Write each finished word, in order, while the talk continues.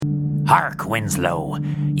Hark, Winslow.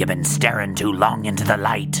 You've been staring too long into the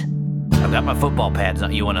light. I've got my football pads.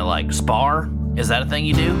 You want to, spar? Is that a thing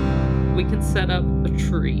you do? We can set up a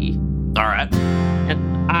tree. All right.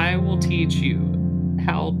 And I will teach you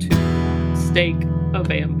how to stake a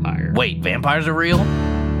vampire. Wait, vampires are real?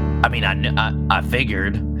 I mean, I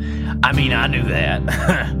figured. I knew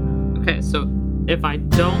that. Okay, so if I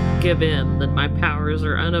don't give in, then my powers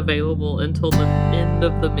are unavailable until the end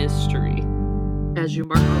of the mystery. As you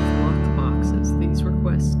mark off locked boxes, these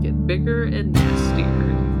requests get bigger and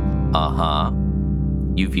nastier. Uh-huh.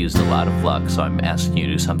 You've used a lot of luck, so I'm asking you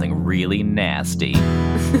to do something really nasty.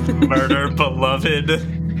 Murder beloved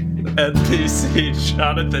NPC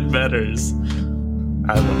Jonathan Metters.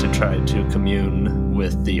 I want to try to commune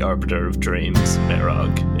with the Arbiter of Dreams,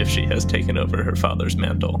 Merog, if she has taken over her father's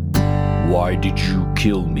mantle. Why did you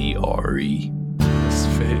kill me, Ari? This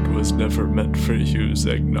fate was never meant for you,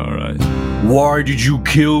 Zegnarai. Why did you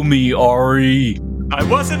kill me, Ari? I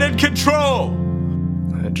wasn't in control!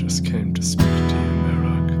 I just came to speak to you,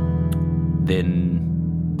 Merog.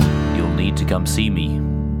 Then you'll need to come see me.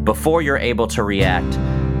 Before you're able to react,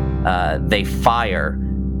 they fire,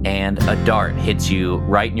 and a dart hits you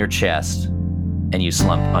right in your chest, and you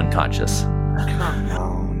slump unconscious. Come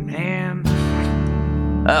on, man.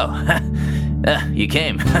 Oh, you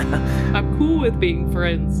came. I'm cool with being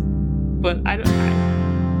friends, but I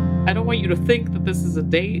don't want you to think that this is a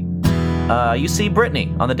date. You see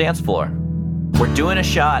Brittany on the dance floor. We're doing a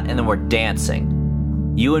shot, and then we're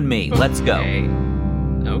dancing. You and me. Let's go.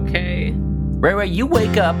 Okay. Ray, you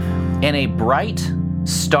wake up in a bright,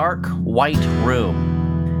 stark, white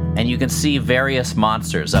room, and you can see various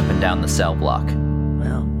monsters up and down the cell block.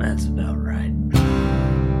 Well, that's about right.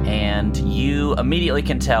 And you immediately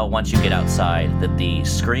can tell once you get outside that the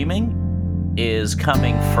screaming is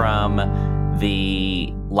coming from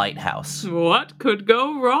the lighthouse. What could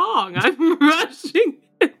go wrong? I'm rushing.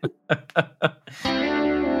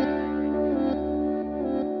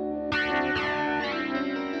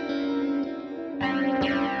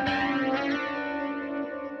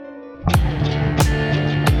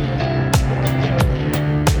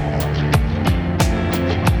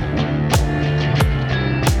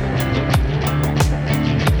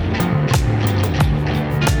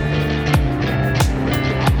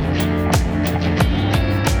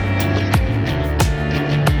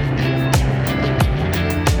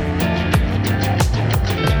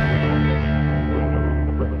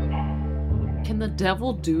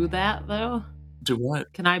 Devil do that though? Do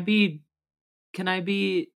what? Can I be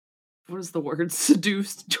what is the word?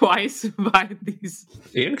 Seduced twice by these?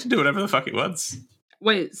 Ian can do whatever the fuck he wants.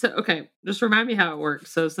 Wait, so okay, just remind me how it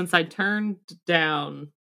works. So since I turned down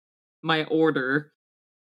my order,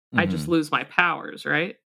 I just lose my powers,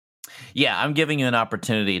 right? Yeah, I'm giving you an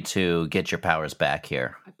opportunity to get your powers back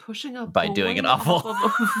here. By pushing up by doing an awful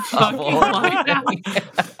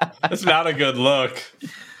That's not a good look.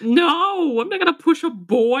 No, I'm not gonna push a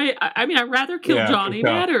boy. I mean, I'd rather kill Johnny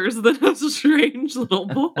Matters than a strange little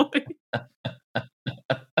boy.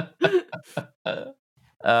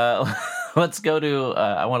 Let's go to.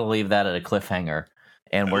 I want to leave that at a cliffhanger,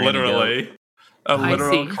 and we're literally a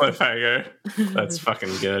literal cliffhanger. That's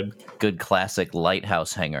fucking good. Good classic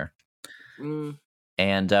lighthouse hanger.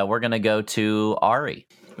 And we're gonna go to Ari.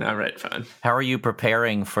 All right, fine. How are you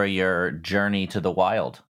preparing for your journey to the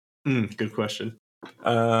wild? Good question.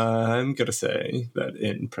 I'm gonna say that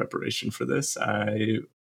in preparation for this, I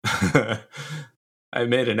I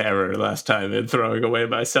made an error last time in throwing away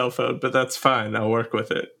my cell phone, but that's fine. I'll work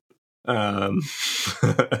with it.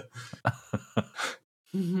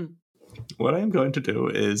 What I'm going to do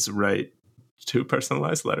is write 2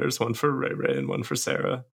 personalized letters, one for Ray Ray and one for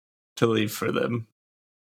Sarah, to leave for them.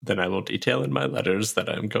 Then I will detail in my letters that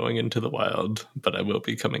I'm going into the wild, but I will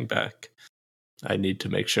be coming back. I need to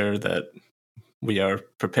make sure that we are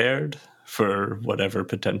prepared for whatever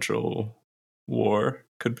potential war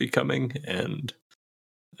could be coming, and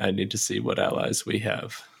I need to see what allies we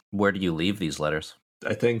have. Where do you leave these letters?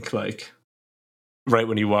 I think, right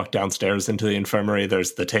when you walk downstairs into the infirmary,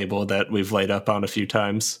 there's the table that we've laid up on a few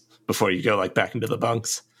times before you go, back into the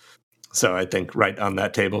bunks. So I think right on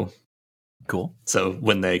that table. Cool. So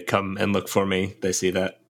when they come and look for me, they see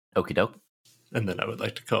that. Okie doke. And then I would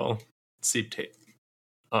like to call Seep Tate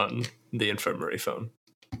on the infirmary phone.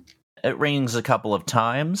 It rings a couple of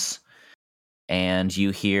times, and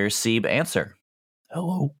you hear Seeb answer.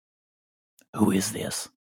 Hello? Who is this?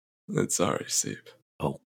 It's Ari, Seep.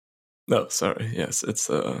 Oh. No, sorry. Yes, it's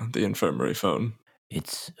the infirmary phone.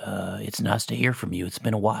 It's nice to hear from you. It's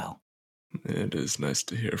been a while. It is nice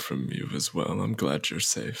to hear from you as well. I'm glad you're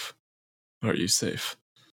safe. Are you safe?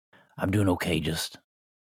 I'm doing okay, just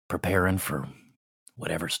preparing for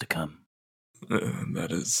whatever's to come. That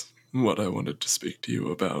is what I wanted to speak to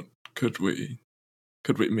you about. Could we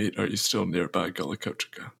meet? Are you still nearby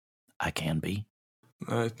Gullicochica? I can be.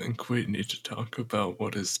 I think we need to talk about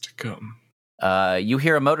what is to come. You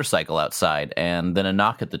hear a motorcycle outside, and then a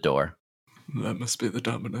knock at the door. That must be the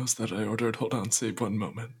Dominoes that I ordered. Hold on, Save 1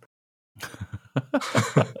 moment.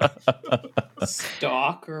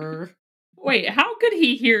 Stalker. Wait, how could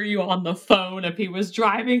he hear you on the phone if he was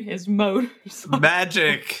driving his motorcycle?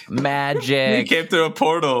 Magic! He Magic! came through a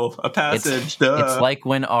portal, a passage. It's like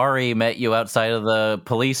when Ari met you outside of the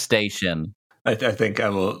police station. I think I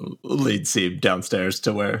will lead Seb downstairs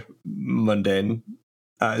to where mundane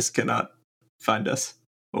eyes cannot find us,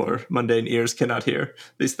 or mundane ears cannot hear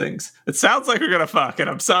these things. It sounds like we're gonna fuck, and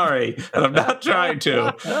I'm sorry, and I'm not trying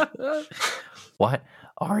to. What?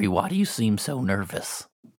 Ari, why do you seem so nervous?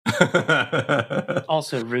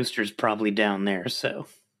 Also, Rooster's probably down there, so.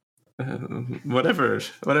 Whatever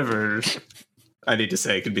I need to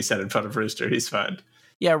say can be said in front of Rooster. He's fine.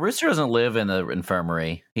 Yeah, Rooster doesn't live in the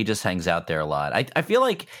infirmary. He just hangs out there a lot. I feel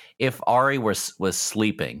like if Ari was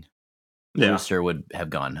sleeping, Rooster would have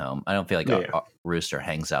gone home. I don't feel like Rooster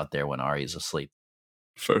hangs out there when Ari's asleep.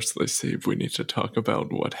 Firstly, Seb, we need to talk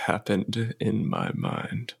about what happened in my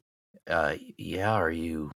mind. Yeah, are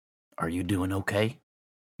you doing okay?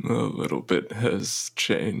 A little bit has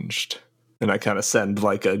changed. And I kind of send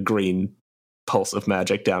like a green pulse of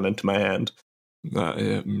magic down into my hand. I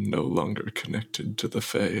am no longer connected to the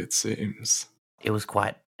Fae, it seems. It was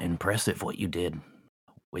quite impressive what you did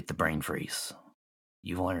with the brain freeze.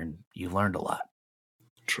 You've learned a lot.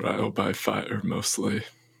 Trial by fire, mostly.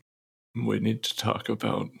 We need to talk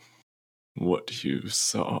about what you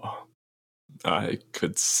saw. I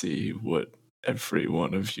could see what every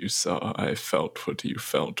one of you saw. I felt what you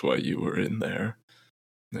felt while you were in there.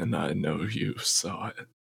 And I know you saw it.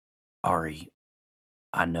 Ari,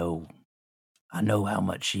 I know how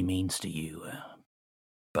much she means to you,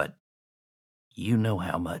 but you know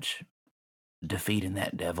how much defeating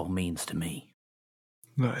that devil means to me.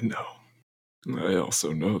 I know. I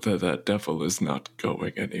also know that devil is not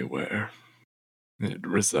going anywhere. It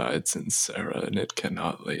resides in Sarah and it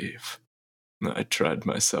cannot leave. I tried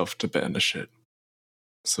myself to banish it.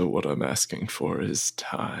 So what I'm asking for is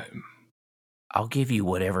time. I'll give you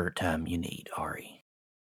whatever time you need, Ari.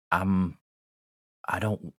 I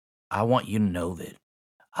want you to know that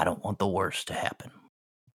I don't want the worst to happen.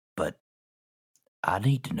 But I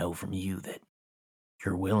need to know from you that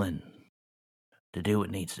you're willing to do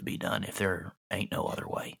what needs to be done if there ain't no other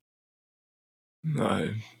way.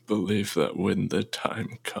 I believe that when the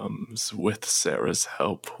time comes, with Sarah's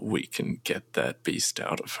help, we can get that beast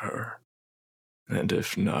out of her. And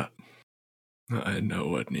if not, I know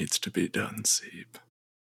what needs to be done, Seb.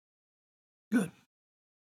 Good.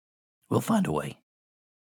 We'll find a way.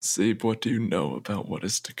 Seb, what do you know about what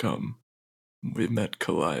is to come? We met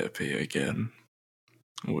Calliope again.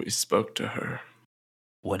 We spoke to her.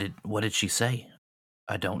 What did she say?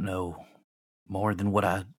 I don't know more than what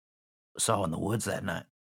I saw in the woods that night.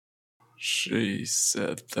 She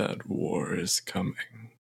said that war is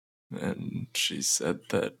coming. And she said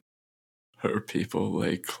that her people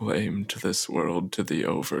lay claim to this world, to the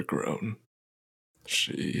overgrown.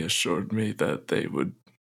 She assured me that they would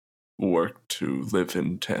work to live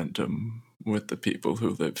in tandem with the people who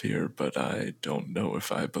live here, but I don't know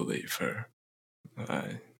if I believe her.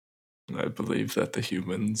 I believe that the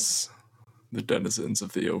humans, the denizens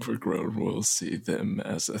of the overgrown, will see them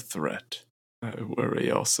as a threat. I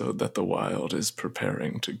worry also that the wild is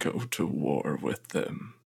preparing to go to war with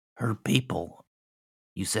them. Her people,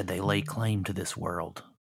 you said they lay claim to this world.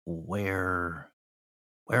 Where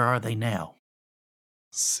are they now?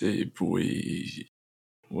 Seb, we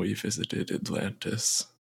visited Atlantis.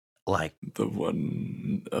 Like the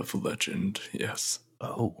one of legend, yes.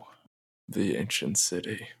 Oh. The ancient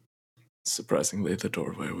city. Surprisingly, the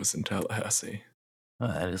doorway was in Tallahassee. Oh,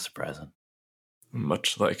 that is surprising.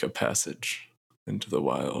 Much like a passage into the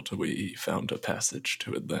wild, we found a passage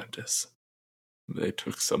to Atlantis. They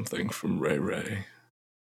took something from Ray Ray,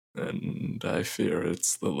 and I fear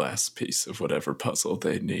it's the last piece of whatever puzzle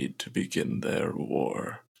they need to begin their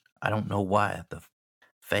war. I don't know why the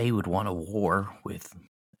Fae would want a war with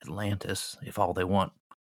Atlantis if all they want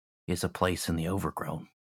is a place in the overgrown.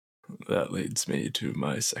 That leads me to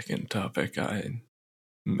my second topic. I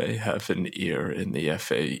may have an ear in the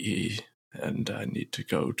FAE, and I need to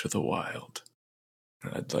go to the wild.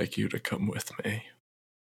 I'd like you to come with me.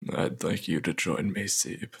 I'd like you to join me,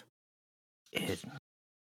 Seb.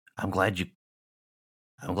 I'm glad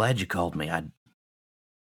you called me. I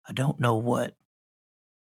don't know what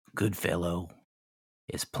Goodfellow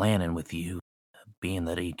is planning with you, being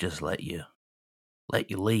that he just let you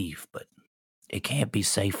leave, but it can't be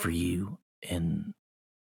safe for you in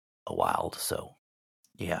a wild, so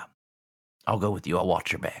yeah. I'll go with you. I'll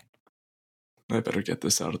watch your back. I better get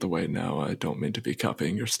this out of the way now. I don't mean to be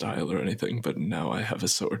copying your style or anything, but now I have a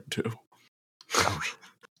sword too.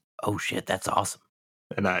 Oh shit, that's awesome.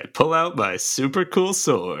 And I pull out my super cool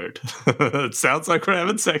sword. It sounds like we're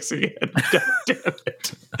having sex again. God damn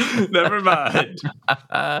it. Never mind.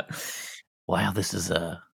 Wow, this is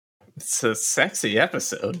It's a sexy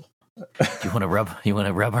episode. you want to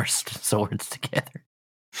rub our swords together?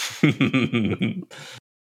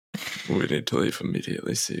 We need to leave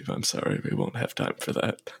immediately, Steve. I'm sorry, we won't have time for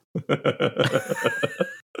that.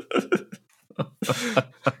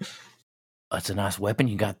 That's a nice weapon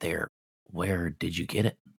you got there. Where did you get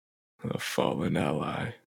it? A fallen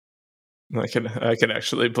ally. I can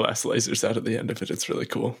actually blast lasers out of the end of it. It's really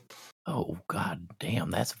cool. Oh god damn,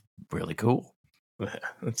 that's really cool.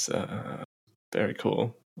 It's very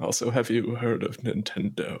cool. Also, have you heard of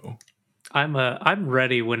Nintendo? I'm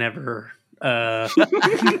ready whenever.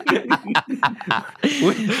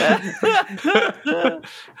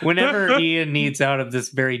 Whenever Ian needs out of this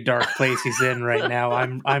very dark place he's in right now,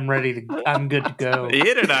 I'm ready to. I'm good to go.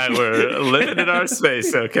 Ian and I were living in our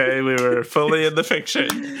space. Okay, we were fully in the fiction.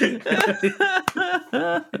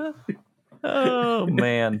 Oh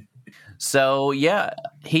man. So yeah,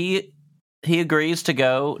 he agrees to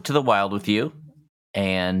go to the wild with you,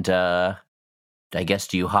 and I guess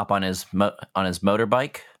do you hop on his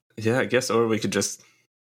motorbike? Yeah, I guess, or we could just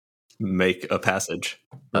make a passage.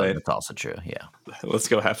 Oh, Right? that's also true. Yeah. Let's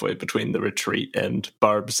go halfway between the retreat and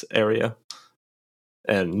Barb's area,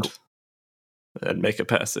 and make a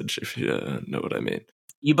passage. If you know what I mean.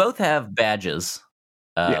 You both have badges,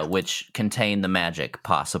 Yeah. which contain the magic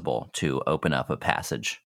possible to open up a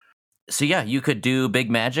passage. So yeah, you could do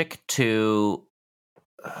big magic to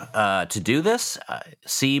do this.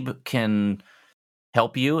 Seeb can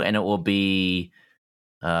help you, and it will be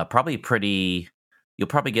probably pretty. You'll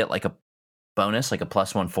probably get like a bonus, like a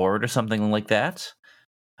 +1 forward or something like that.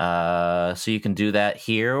 So you can do that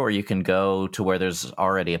here, or you can go to where there's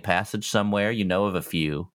already a passage somewhere. You know of a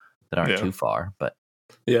few that aren't too far, but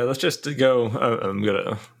Yeah, let's just go. I'm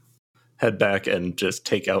gonna head back and just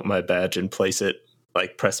take out my badge and place it,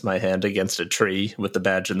 like press my hand against a tree with the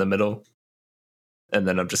badge in the middle, and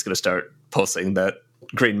then I'm just gonna start pulsing that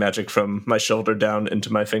green magic from my shoulder down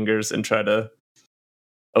into my fingers and try to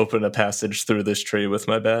open a passage through this tree with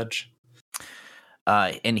my badge.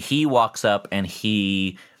 and he walks up and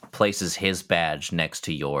he places his badge next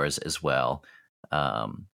to yours as well.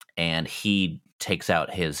 And he takes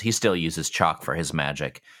out he still uses chalk for his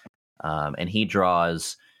magic. And he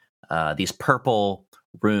draws these purple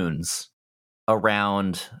runes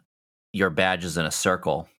around your badges in a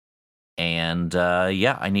circle. And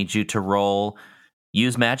yeah, I need you to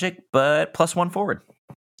use magic, but +1 forward.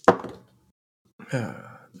 That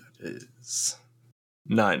is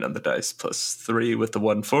 9 on the dice +3 with the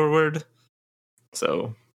 1 forward,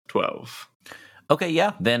 so 12. Okay,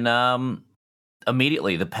 yeah. Then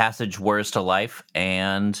immediately the passage whirs to life,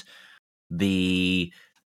 and the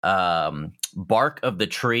bark of the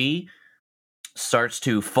tree starts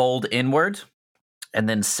to fold inward and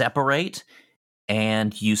then separate,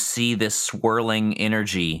 and you see this swirling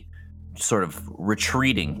energy sort of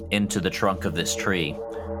retreating into the trunk of this tree,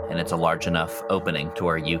 and it's a large enough opening to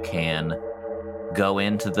where you can go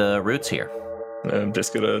into the roots here. I'm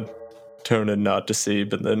just gonna turn and nod to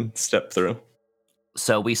Seeb and then step through.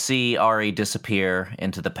 So we see Ari disappear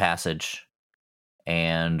into the passage,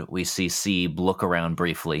 and we see Seeb look around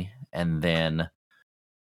briefly and then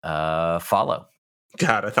follow.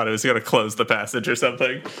 God, I thought I was gonna close the passage or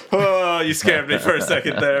something. Oh, you scared me for a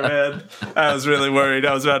second there, man. I was really worried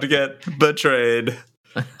I was about to get betrayed.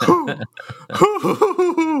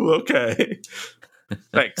 Okay.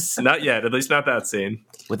 Thanks. Not yet, at least not that scene.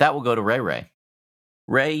 With that, we'll go to Ray Ray.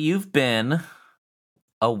 Ray, you've been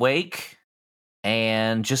awake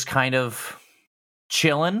and just kind of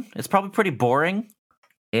chilling. It's probably pretty boring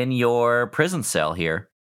in your prison cell here.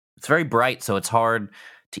 It's very bright, so it's hard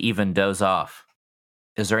to even doze off.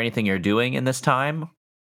 Is there anything you're doing in this time?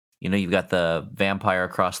 You know, you've got the vampire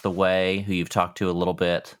across the way who you've talked to a little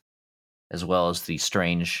bit, as well as the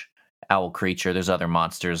strange owl creature. There's other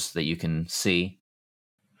monsters that you can see.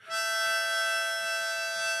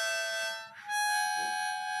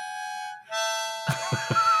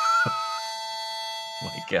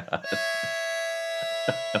 My God.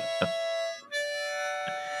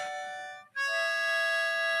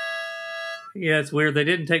 Yeah, it's weird. They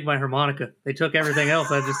didn't take my harmonica. They took everything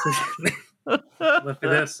else. I just left for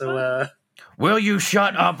this. So, Will you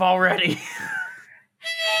shut up already?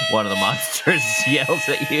 One of the monsters yells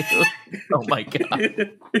at you. Oh my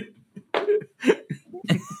god.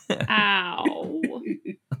 Ow.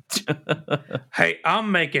 Hey,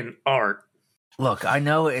 I'm making art. Look, I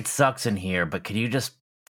know it sucks in here, but can you just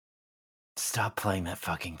stop playing that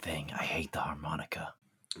fucking thing? I hate the harmonica.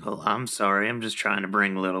 Well, I'm sorry. I'm just trying to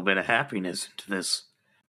bring a little bit of happiness into this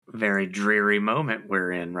very dreary moment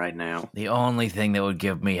we're in right now. The only thing that would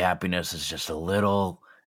give me happiness is just a little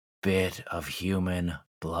bit of human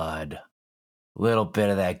blood. Little bit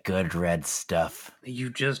of that good red stuff. You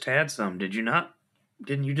just had some, did you not?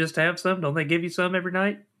 Didn't you just have some? Don't they give you some every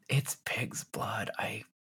night? It's pig's blood.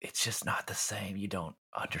 It's just not the same. You don't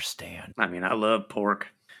understand. I mean, I love pork.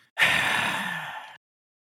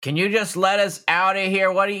 Can you just let us out of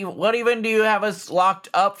here? What even do you have us locked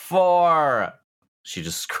up for? She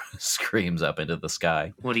just screams up into the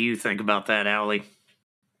sky. What do you think about that, Owlie?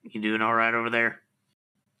 You doing all right over there?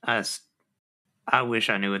 I wish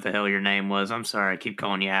I knew what the hell your name was. I'm sorry, I keep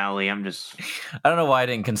calling you Owlie. I don't know why I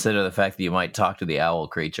didn't consider the fact that you might talk to the owl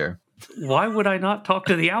creature. Why would I not talk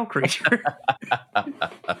to the owl creature?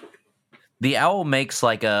 The owl makes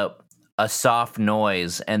like a soft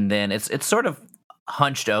noise, and then it's sort of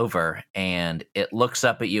hunched over, and it looks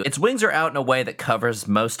up at you. Its wings are out in a way that covers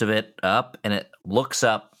most of it up, and it looks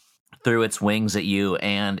up through its wings at you,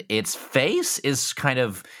 and its face is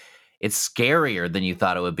it's scarier than you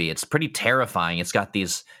thought it would be. It's pretty terrifying. It's got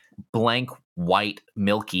these blank, white,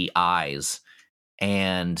 milky eyes,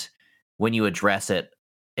 and when you address it,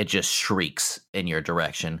 it just shrieks in your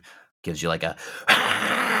direction. Gives you like a...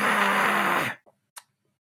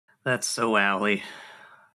 That's so Owlie.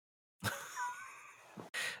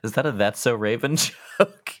 Is that a That's So Raven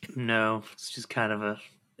joke? No, it's just kind of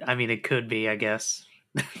I mean, it could be, I guess.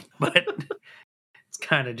 But it's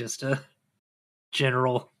kind of just a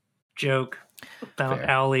general joke about Fair.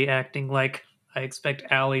 Owlie acting like I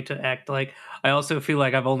expect Owlie to act like. I also feel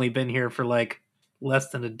like I've only been here for like less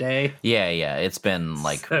than a day. Yeah. It's been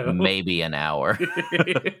like maybe an hour.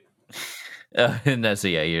 So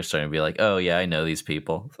yeah, you're starting to be like, oh yeah, I know these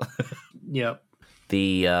people. Yep.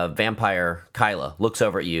 The vampire Kyla looks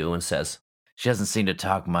over at you and says, she doesn't seem to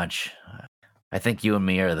talk much. I think you and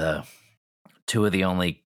me are the two of the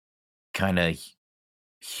only kind of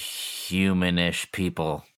humanish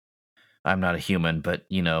people. I'm not a human, but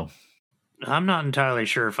you know. I'm not entirely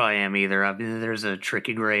sure if I am either. I mean, there's a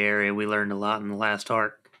tricky gray area. We learned a lot in the last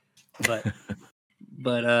arc, but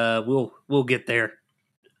we'll get there.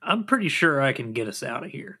 I'm pretty sure I can get us out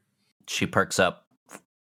of here. She perks up.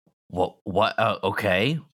 What?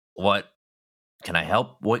 Okay. What? Can I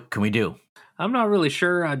help? What can we do? I'm not really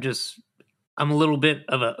sure. I'm a little bit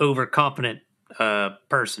of an overconfident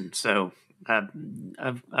person, so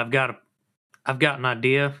I've got an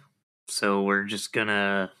idea. So we're just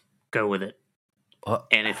gonna go with it.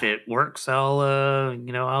 And if it works,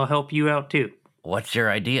 I'll help you out too. What's your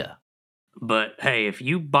idea? But hey, if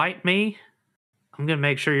you bite me, I'm gonna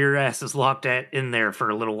make sure your ass is locked in there for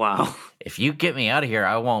a little while. If you get me out of here,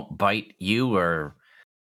 I won't bite you or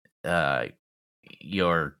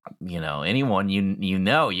anyone you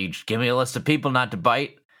know. You just give me a list of people not to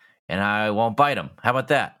bite, and I won't bite them. How about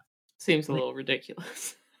that? Seems a little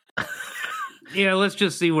ridiculous. Yeah, let's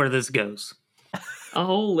just see where this goes. A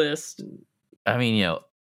whole list. I mean,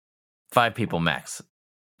 5 people max.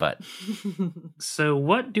 But so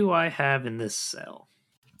what do I have in this cell?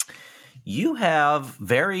 You have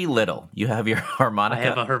very little. You have your harmonica. I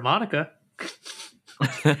have a harmonica.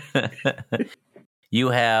 You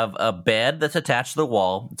have a bed that's attached to the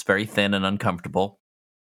wall. It's very thin and uncomfortable.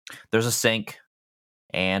 There's a sink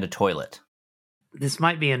and a toilet. This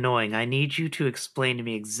might be annoying. I need you to explain to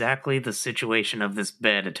me exactly the situation of this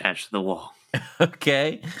bed attached to the wall.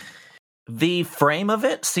 Okay. The frame of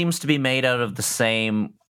it seems to be made out of the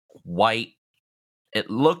same white. It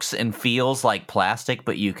looks and feels like plastic,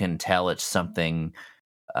 but you can tell it's something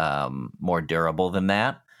more durable than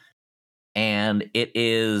that. And it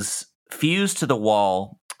is fused to the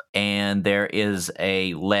wall, and there is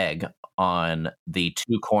a leg on the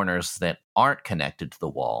 2 corners that aren't connected to the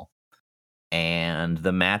wall. And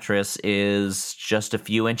the mattress is just a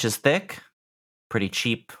few inches thick. Pretty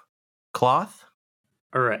cheap cloth.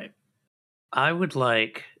 All right. I would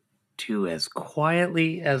like to, as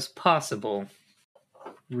quietly as possible,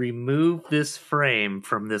 remove this frame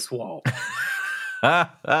from this wall.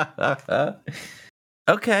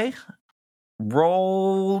 Okay.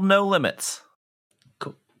 Roll no limits.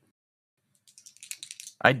 Cool.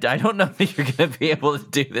 I don't know if you're going to be able to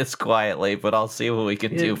do this quietly, but I'll see what we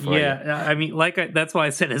can do for you. Yeah, I mean, that's why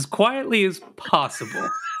I said as quietly as possible.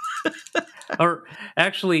 Or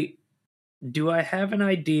actually, do I have an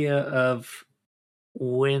idea of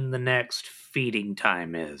when the next feeding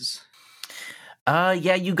time is?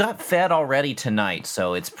 Yeah, you got fed already tonight,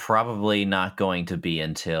 so it's probably not going to be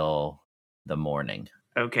until the morning.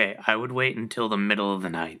 Okay, I would wait until the middle of the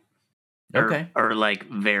night. Okay. Or like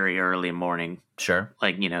very early morning. Sure.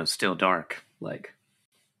 Like, still dark. Like,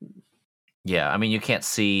 Yeah, I mean, you can't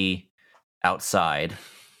see outside.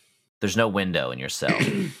 There's no window in your cell.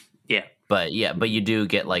 yeah. But you do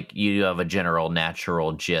get, like, you have a general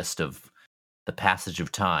natural gist of the passage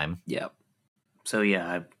of time. Yeah. So,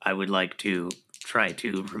 yeah, I would like to try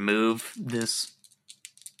to remove this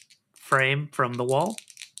frame from the wall.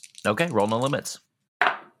 Okay, roll no limits.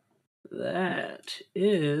 That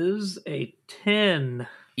is a 10.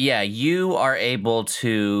 Yeah, you are able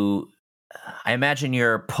to... I imagine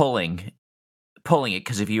you're pulling it,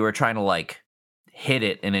 because if you were trying to, like, hit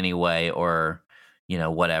it in any way or,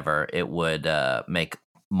 whatever, it would make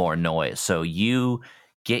more noise. So you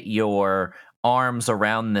get your arms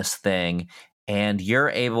around this thing, and you're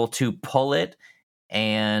able to pull it,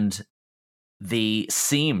 and the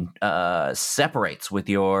seam separates with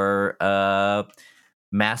your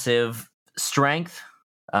massive strength.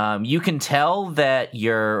 You can tell that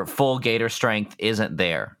your full gator strength isn't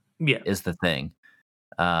there. Yeah. Is the thing.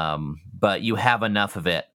 But you have enough of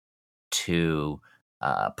it to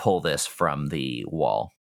pull this from the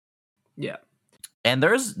wall. Yeah. And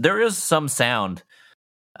there is some sound,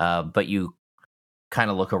 but you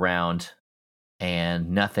kind of look around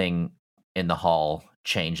and nothing in the hall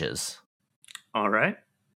changes. All right.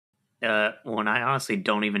 Well, I honestly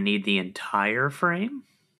don't even need the entire frame.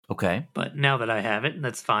 Okay. But now that I have it,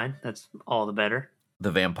 that's fine. That's all the better.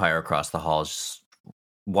 The vampire across the hall is just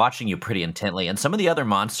watching you pretty intently, and some of the other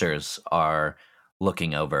monsters are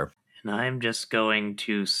looking over. And I'm just going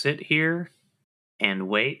to sit here and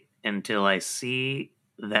wait until I see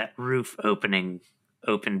that roof open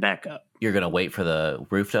back up. You're going to wait for the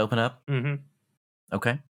roof to open up? Mm-hmm.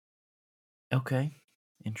 Okay.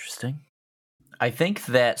 Interesting. I think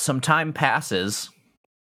that some time passes,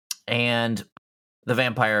 and the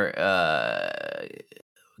vampire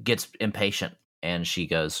gets impatient, and she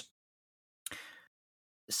goes,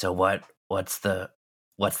 "So what's the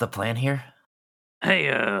plan here?"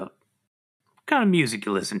 Hey, what kind of music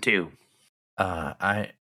you listen to?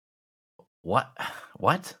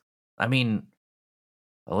 What? I mean,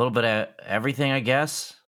 a little bit of everything, I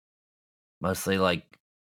guess. Mostly like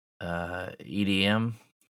EDM.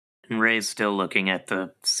 And Ray's still looking at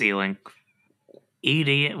the ceiling.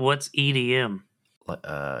 EDM? What's EDM?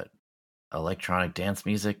 Electronic dance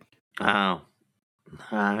music. Oh.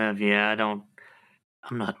 Yeah,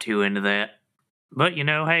 I'm not too into that. But,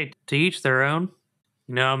 hey, to each their own.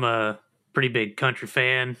 I'm a pretty big country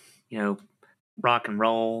fan. Rock and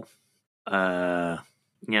roll. I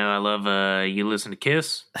love, you listen to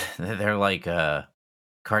Kiss? They're like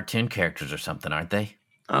cartoon characters or something, aren't they?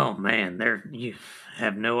 Oh, man, you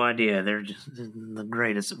have no idea. They're just the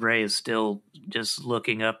greatest. Ray is still just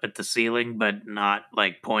looking up at the ceiling, but not,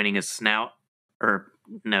 like, pointing his snout. Or,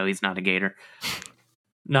 no, he's not a gator.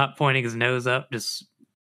 Not pointing his nose up, just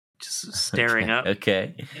staring up.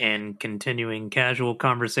 Okay. And continuing casual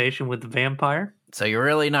conversation with the vampire. So you're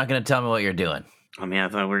really not going to tell me what you're doing? I mean, I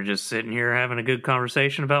thought we were just sitting here having a good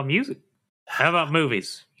conversation about music. How about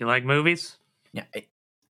movies? You like movies? Yeah,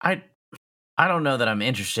 I don't know that I'm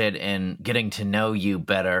interested in getting to know you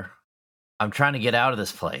better. I'm trying to get out of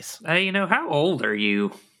this place. Hey, how old are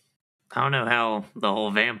you? I don't know how the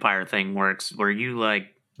whole vampire thing works. Were you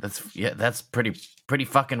like... That's pretty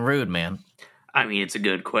fucking rude, man. I mean, it's a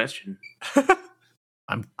good question.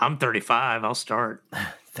 I'm 35. I'll start.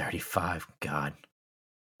 35. God.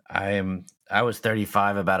 I was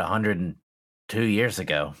 35 about 102 years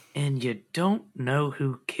ago. And you don't know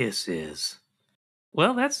who Kiss is.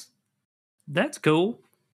 Well, that's cool.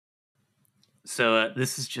 So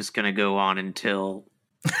this is just going to go on until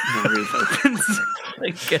the roof opens.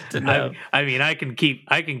 Good to know. I mean, I can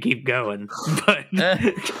keep going, but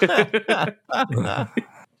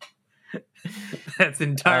that's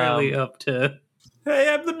entirely up to.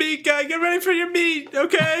 Hey, I'm the meat guy. Get ready for your meat,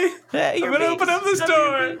 okay? Hey, I'm gonna open up this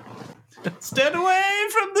door. Stand away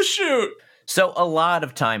from the chute. So a lot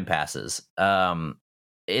of time passes.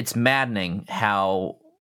 It's maddening how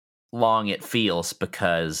long it feels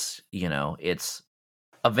because it's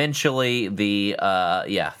eventually the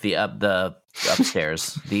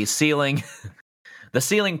upstairs the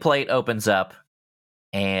ceiling plate opens up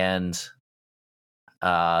and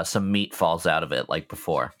some meat falls out of it like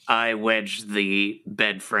before. I wedged the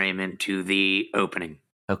bed frame into the opening.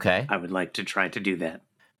 Okay. I would like to try to do that.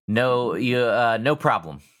 No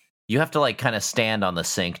problem. You have to like kind of stand on the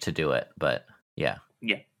sink to do it, but yeah.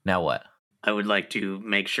 Yeah. Now what? I would like to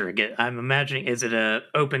make sure I'm imagining, is it a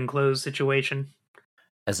open-close situation?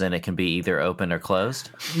 As in it can be either open or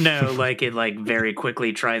closed? No, like it like very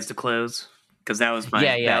quickly tries to close. Because that was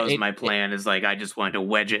my my plan. Is like I just wanted to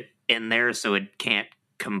wedge it in there so it can't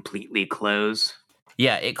completely close.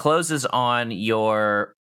 Yeah, it closes on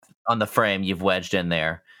the frame you've wedged in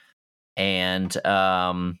there, and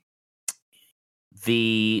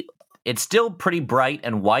it's still pretty bright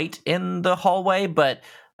and white in the hallway, but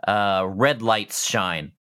red lights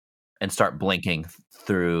shine and start blinking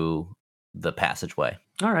through the passageway.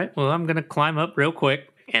 All right. Well, I'm gonna climb up real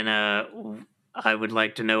quick, and I would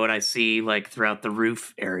like to know what I see like throughout the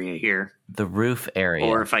roof area here. The roof area,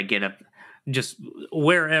 or if I get up, just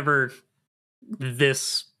wherever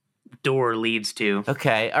this door leads to.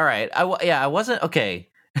 Okay. All right. I wasn't okay.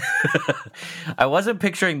 I wasn't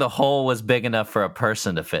picturing the hole was big enough for a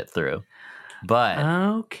person to fit through, but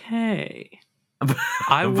okay.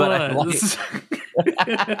 I was.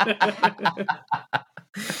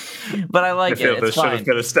 But I like I feel it. this It's should have fine.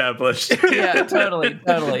 been established. Yeah,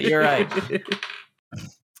 totally. You're right.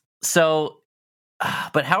 So,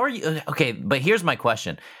 but how are you? Okay, but here's my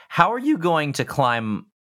question: how are you going to climb?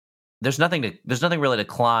 There's nothing really to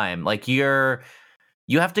climb. Like you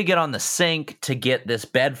have to get on the sink to get this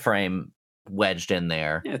bed frame wedged in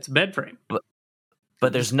there. Yeah, it's a bed frame.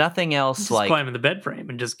 But there's nothing else just like climbing the bed frame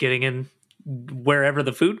and just getting in wherever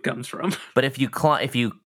the food comes from. But if you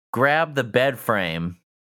grab the bed frame,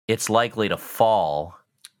 it's likely to fall.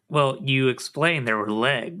 Well, you explained there were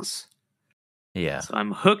legs. Yeah. So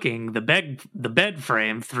I'm hooking the bed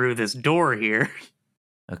frame through this door here.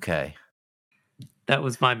 Okay. That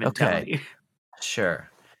was my mentality. Okay. Sure.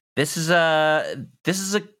 This is a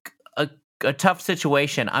tough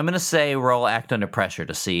situation. I'm going to say roll act under pressure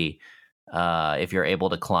to see if you're able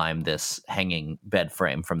to climb this hanging bed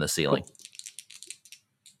frame from the ceiling.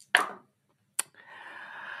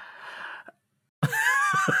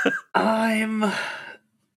 I'm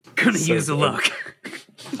gonna use a luck.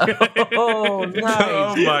 Oh, nice.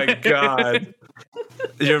 Oh my god.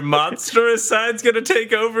 Your monstrous side's gonna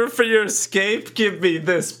take over for your escape? Give me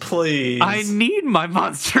this, please. I need my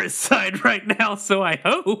monstrous side right now, so I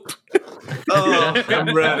hope. Oh,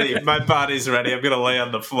 I'm ready. My body's ready. I'm gonna lay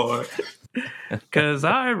on the floor. Because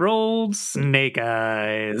I rolled snake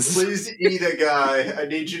eyes. Please eat a guy. I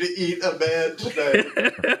need you to eat a man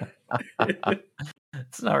tonight.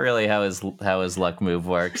 It's not really how his luck move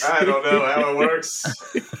works. I don't know how it works.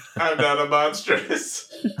 I'm not a monstrous.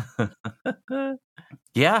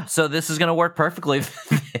 Yeah, so this is going to work perfectly.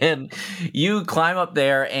 And you climb up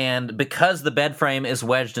there, and because the bed frame is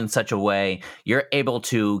wedged in such a way, you're able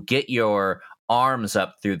to get your arms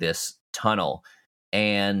up through this tunnel,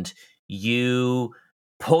 and you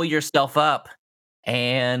pull yourself up,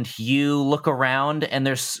 and you look around, and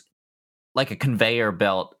there's like a conveyor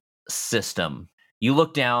belt system. You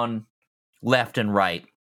look down left and right,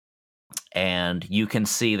 and you can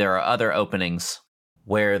see there are other openings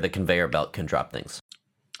where the conveyor belt can drop things.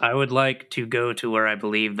 I would like to go to where I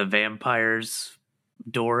believe the vampire's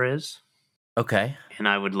door is. Okay. And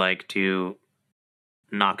I would like to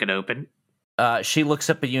knock it open. She looks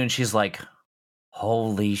up at you and she's like,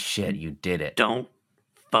 holy shit, you did it. Don't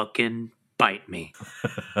fucking bite me.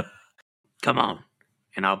 Come on.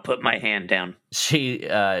 And I'll put my hand down. She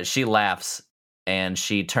laughs and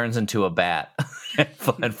she turns into a bat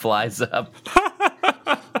and flies up.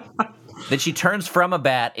 Then she turns from a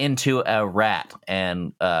bat into a rat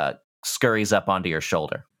and scurries up onto your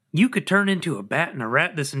shoulder. You could turn into a bat and a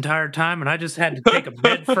rat this entire time, and I just had to take a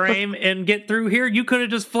bed frame and get through here. You could have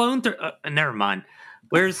just flown through. Never mind.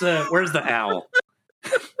 Where's the owl?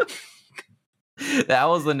 The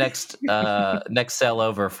owl's the next cell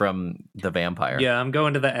over from the vampire. Yeah, I'm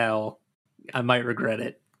going to the owl. I might regret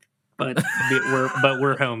it, but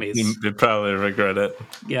we're homies. You'd probably regret it.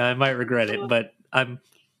 Yeah, I might regret it, but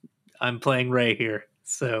I'm playing Ray here,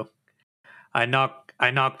 so I knock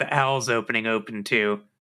the owl's opening open too.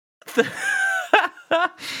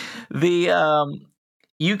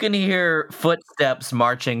 You can hear footsteps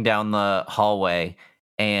marching down the hallway,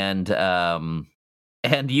 and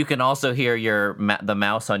you can also hear the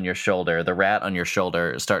mouse on your shoulder, the rat on your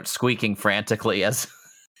shoulder, start squeaking frantically as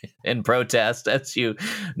in protest as you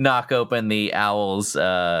knock open the owl's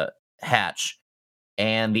hatch,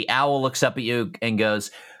 and the owl looks up at you and goes.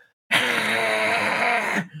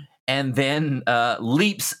 And then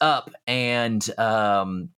leaps up and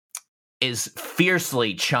is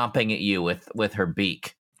fiercely chomping at you with her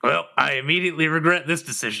beak. Well, I immediately regret this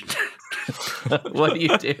decision. What do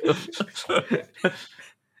you do?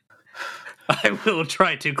 I will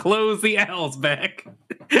try to close the owls back.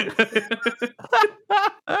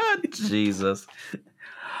 Jesus.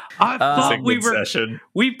 I thought It's a we good were session.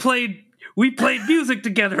 we played music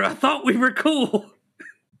together. I thought we were cool.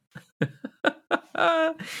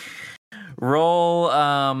 Roll.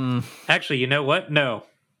 Actually, you know what? No,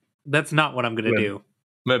 that's not what I'm gonna do.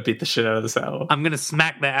 I'm gonna beat the shit out of this owl. I'm gonna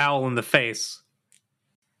smack the owl in the face.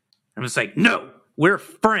 I'm just like, no, we're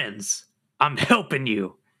friends. I'm helping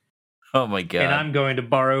you. Oh my god. And I'm going to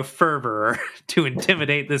borrow fervor to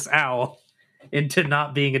intimidate this owl into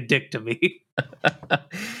not being a dick to me.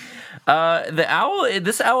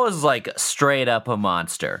 This owl is like straight up a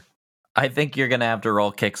monster. I think you're gonna have to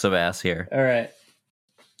roll kick some ass here All right.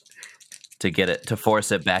 to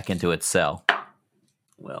force it back into its cell.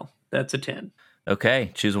 Well, that's a 10.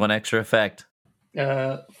 Okay, choose one extra effect.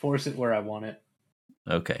 Force it where I want it.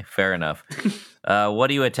 Okay, fair enough. What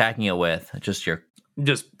are you attacking it with? Just your...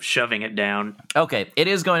 Just shoving it down. Okay, it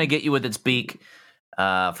is going to get you with its beak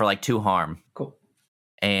for like 2 harm. Cool.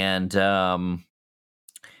 And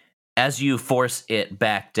as you force it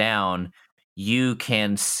back down, you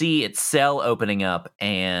can see its cell opening up,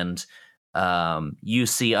 and you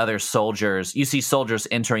see other soldiers. You see soldiers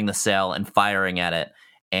entering the cell and firing at it,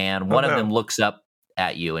 and one of them looks up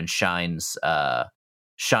at you and shines a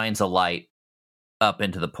light up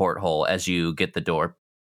into the porthole as you get the door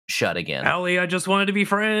shut again. Allie, I just wanted to be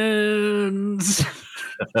friends.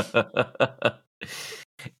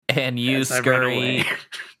 And you Yes, I ran scurry. away.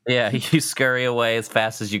 Yeah, you scurry away as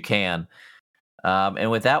fast as you can.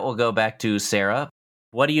 And with that, we'll go back to Sarah.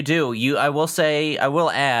 What do? I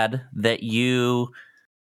will add that you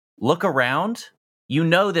look around. You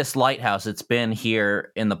know this lighthouse. It's been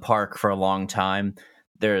here in the park for a long time.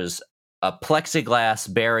 There's a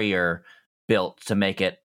plexiglass barrier built to make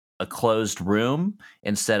it a closed room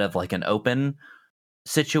instead of like an open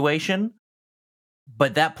situation.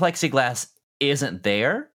 But that plexiglass isn't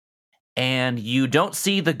there. And you don't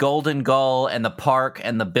see the Golden Gull and the park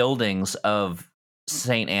and the buildings of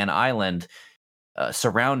St. Anne Island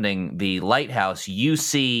surrounding the lighthouse. You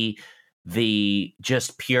see the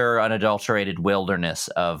just pure, unadulterated wilderness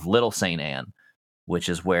of Little St. Anne, which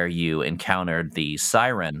is where you encountered the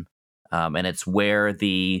siren. And it's where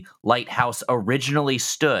the lighthouse originally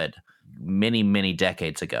stood many, many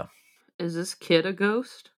decades ago. Is this kid a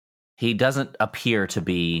ghost? He doesn't appear to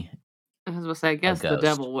be. I was going to say, I guess the ghost.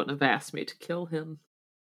 devil wouldn't have asked me to kill him.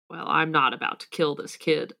 Well, I'm not about to kill this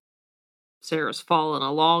kid. Sarah's fallen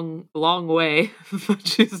a long, long way, but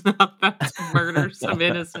she's not about to murder some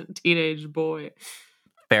innocent teenage boy.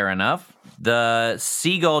 Fair enough. The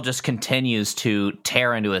seagull just continues to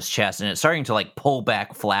tear into his chest, and it's starting to like pull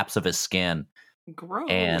back flaps of his skin. Gross.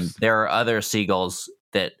 And there are other seagulls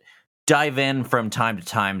that dive in from time to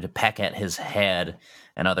time to peck at his head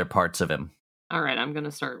and other parts of him. All right, I'm going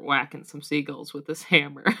to start whacking some seagulls with this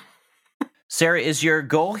hammer. Sarah, is your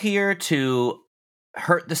goal here to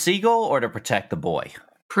hurt the seagull or to protect the boy?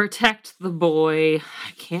 Protect the boy.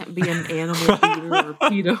 I can't be an animal eater or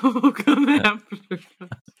pedo coming after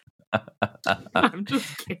us. I'm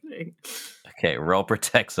just kidding. Okay, roll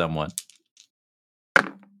protect someone.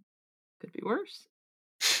 Could be worse.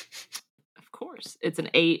 Of course. It's an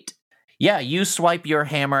 8. Yeah, you swipe your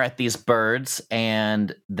hammer at these birds,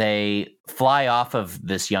 and they fly off of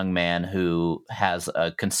this young man who has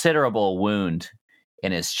a considerable wound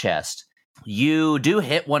in his chest. You do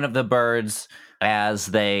hit one of the birds as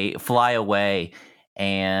they fly away,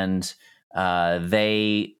 and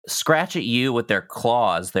they scratch at you with their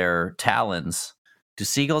claws, their talons. Do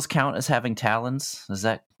seagulls count as having talons? Is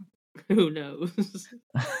that... Who knows?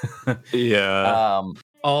 Yeah.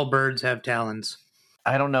 All birds have talons.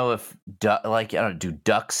 I don't know if do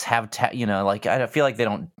ducks have I feel like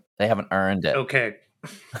they haven't earned it. Okay.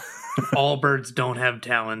 All birds don't have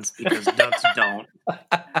talons because ducks don't.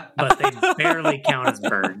 But they barely count as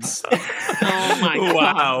birds. Oh my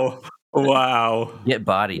god. Wow. Get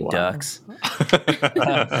bodied, ducks.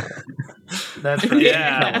 That's right.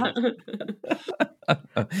 Yeah.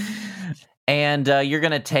 And you're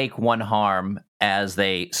going to take 1 harm as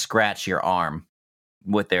they scratch your arm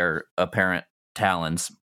with their apparent talons.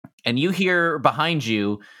 And you hear behind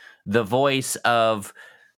you the voice of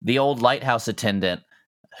the old lighthouse attendant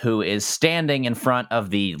who is standing in front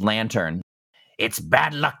of the lantern. It's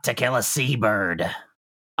bad luck to kill a seabird.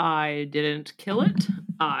 I didn't kill it.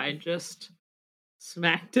 I just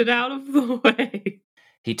smacked it out of the way.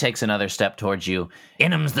 He takes another step towards you.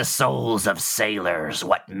 In 'em's the souls of sailors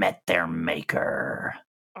what met their maker.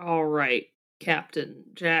 All right, Captain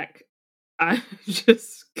Jack. I'm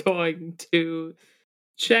just going to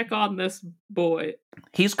check on this boy.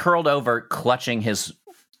 He's curled over, clutching his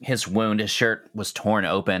his wound. His shirt was torn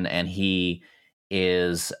open, and he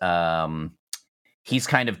is he's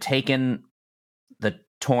kind of taken the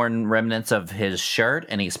torn remnants of his shirt,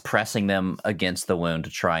 and he's pressing them against the wound to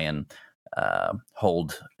try and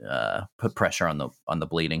put pressure on the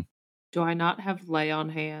bleeding. Do I not have lay on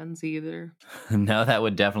hands either? No, that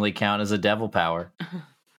would definitely count as a devil power.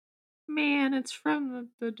 Man, it's from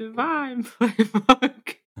the divine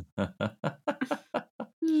playbook.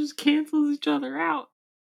 It just cancels each other out.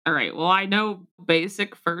 All right, well, I know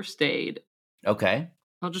basic first aid. Okay.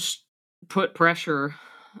 I'll just put pressure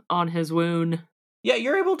on his wound. Yeah,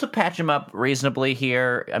 you're able to patch him up reasonably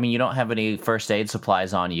here. I mean, you don't have any first aid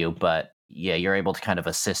supplies on you, but yeah, you're able to kind of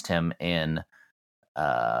assist him in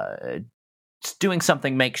just doing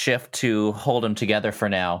something makeshift to hold him together for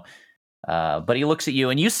now. But he looks at you,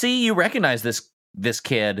 and you recognize this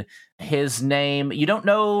kid. His name, you don't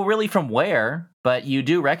know really from where, but you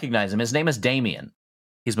do recognize him. His name is Damien.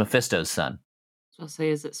 He's Mephisto's son. So I'll say,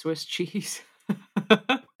 is it Swiss cheese?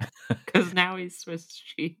 Because now he's Swiss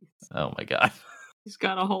cheese. Oh my god. He's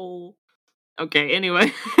got a whole... Okay,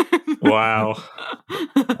 anyway. Wow.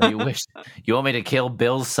 You want me to kill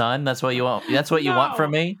Bill's son? That's what you want? That's what you want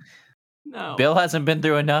from me? No. Bill hasn't been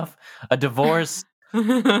through enough. A divorce,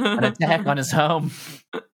 an attack on his home.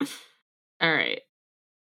 All right.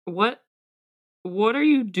 What are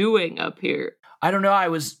you doing up here? I don't know. I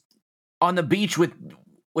was on the beach with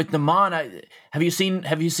Naman. Have you seen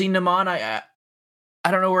Naman?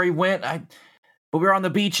 I don't know where he went. But we were on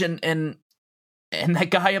the beach and that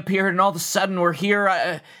guy appeared, and all of a sudden we're here.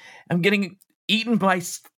 I'm getting eaten by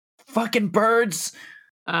fucking birds.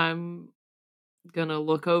 I'm gonna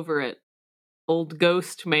look over at old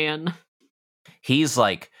ghost man. He's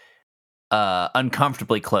like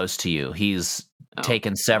uncomfortably close to you. He's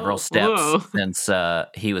taken several steps since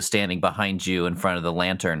he was standing behind you in front of the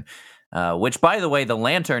lantern. Which, by the way, the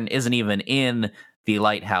lantern isn't even in the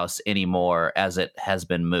lighthouse anymore, as it has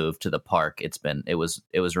been moved to the park. It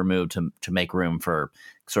was removed to make room for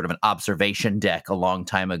sort of an observation deck a long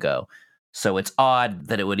time ago. So it's odd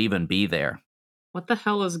that it would even be there. What the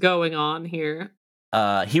hell is going on here?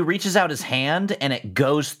 He reaches out his hand, and it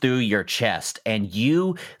goes through your chest, and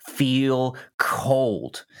you feel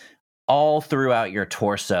cold all throughout your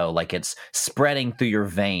torso, like it's spreading through your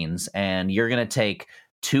veins, and you're going to take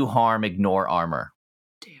 2 harm, ignore armor.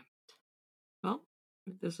 Damn it. Well,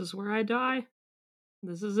 this is where I die.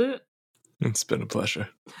 This is it. It's been a pleasure.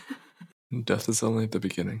 Death is only the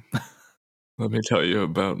beginning. Let me tell you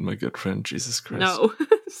about my good friend Jesus Christ. No.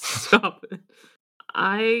 Stop it.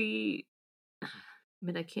 I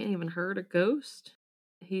mean, I can't even hurt a ghost.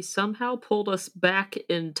 He somehow pulled us back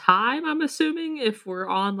in time, I'm assuming, if we're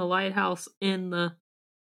on the lighthouse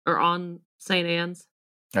or on St. Anne's.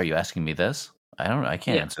 Are you asking me this? I don't know. I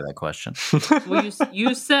can't answer that question. Well,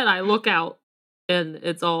 you said I look out and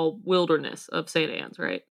it's all wilderness of St. Anne's,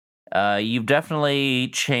 right? You've definitely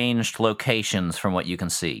changed locations from what you can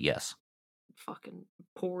see, yes. Fucking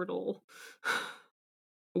portal.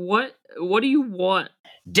 What do you want?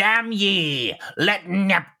 Damn ye! Let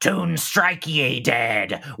Neptune strike ye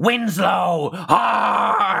dead! Winslow,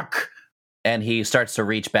 hark! And he starts to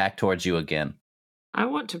reach back towards you again. I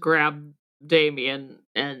want to grab Damien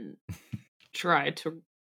and try to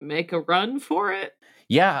make a run for it.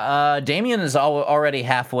 Yeah, Damien is already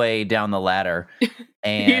halfway down the ladder.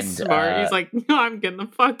 And he's smart. He's like, no, I'm getting the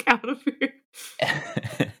fuck out of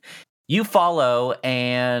here. You follow,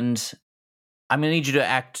 and I'm gonna need you to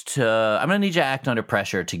act under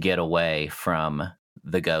pressure to get away from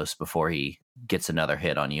the ghost before he gets another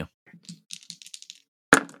hit on you.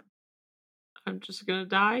 I'm just gonna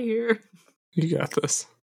die here. You got this.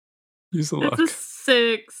 Use the luck. It's a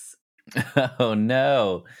 6. Oh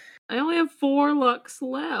no. I only have 4 lucks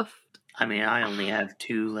left. I mean, I only have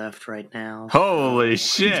 2 left right now. Holy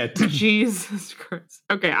shit! Jesus Christ.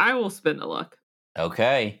 Okay, I will spend a luck.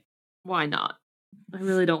 Okay. Why not? I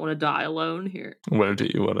really don't want to die alone here. Where do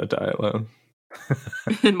you want to die alone?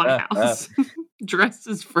 In my house. Dressed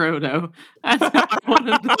as Frodo. That's how I want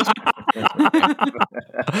to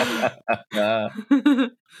die.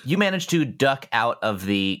 You manage to duck out of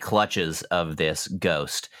the clutches of this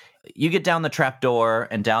ghost. You get down the trapdoor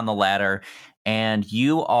and down the ladder, and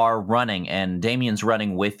you are running, and Damien's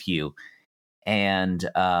running with you. And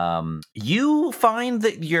you find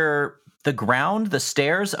that the ground, the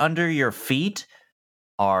stairs under your feet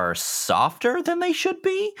are softer than they should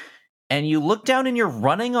be. And you look down and you're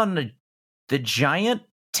running on the giant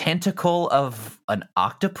tentacle of an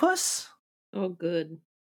octopus. Oh, good.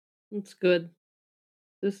 It's good.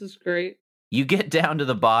 This is great. You get down to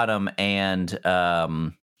the bottom and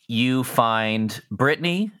you find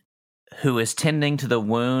Brittany, who is tending to the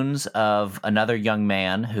wounds of another young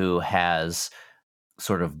man who has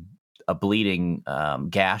sort of a bleeding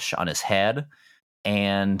gash on his head.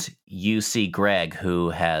 And you see Greg, who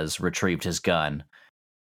has retrieved his gun.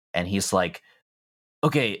 And he's like,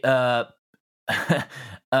 okay,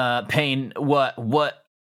 Payne, what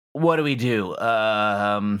do we do?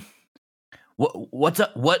 What's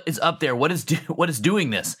up? What is up there? What is doing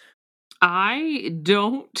this? I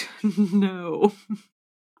don't know.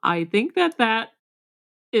 I think that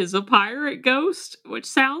is a pirate ghost, which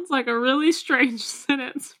sounds like a really strange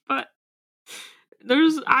sentence, but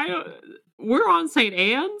we're on St.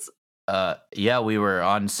 Anne's? Yeah, we were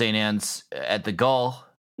on St. Anne's at the Gull.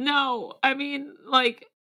 No, I mean, like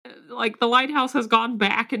the lighthouse has gone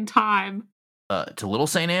back in time. To Little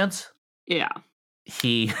St. Anne's? Yeah.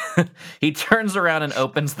 He turns around and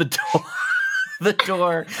opens the door, the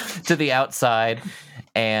door to the outside,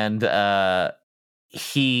 and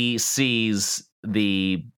he sees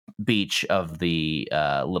the beach of the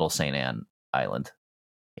Little St. Anne Island,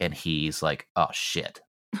 and he's like, "Oh shit!"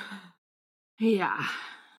 Yeah.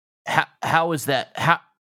 How is that?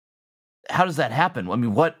 How does that happen? I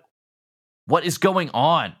mean, what is going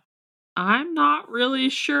on? I'm not really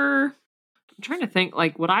sure. I'm trying to think,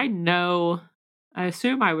 like, would I know? I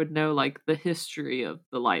assume I would know, like, the history of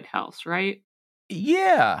the lighthouse, right?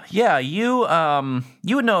 Yeah. You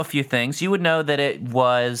would know a few things. You would know that it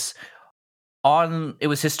was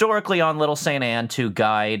historically on Little St. Anne to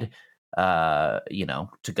guide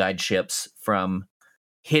ships from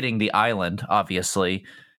hitting the island, obviously.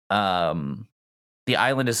 The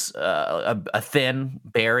island is a thin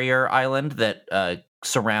barrier island that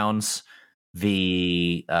surrounds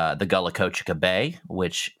the Gullah-Kochika Bay,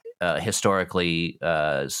 which historically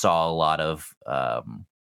saw a lot of.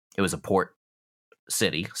 It was a port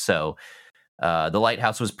city, so the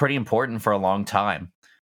lighthouse was pretty important for a long time,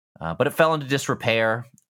 but it fell into disrepair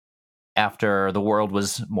after the world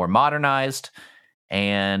was more modernized,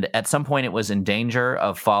 and at some point it was in danger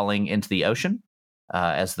of falling into the ocean.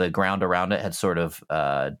 As the ground around it had sort of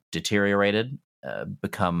deteriorated,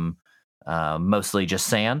 become mostly just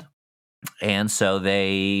sand, and so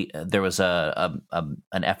there was an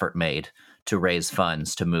effort made to raise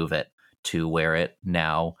funds to move it to where it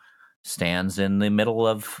now stands in the middle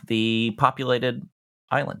of the populated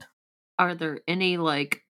island. Are there any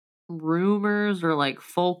like rumors or like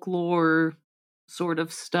folklore sort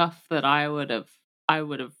of stuff that I would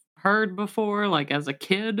have heard before, like as a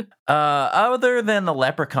kid? Other than the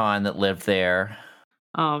leprechaun that lived there.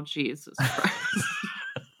 Oh, Jesus Christ.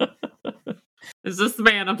 Is this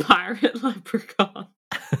man a pirate leprechaun?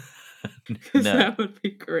 No. That would be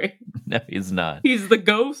great. No, he's not. He's the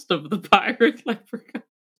ghost of the pirate leprechaun.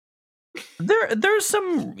 There's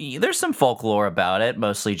some folklore about it,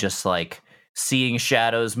 mostly just like seeing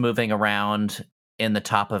shadows moving around in the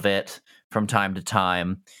top of it from time to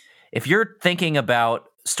time. If you're thinking about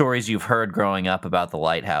stories you've heard growing up about the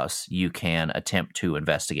lighthouse, you can attempt to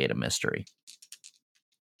investigate a mystery.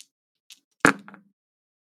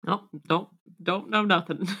 Nope, don't know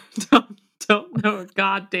nothing. don't know a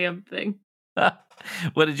goddamn thing.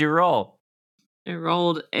 What did you roll? I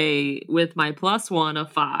rolled with my +1 a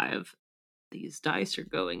 5. These dice are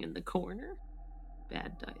going in the corner.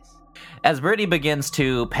 Bad dice. As Brittany begins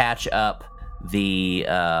to patch up the,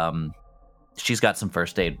 she's got some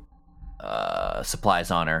first aid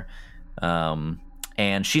supplies on her,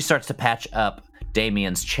 and she starts to patch up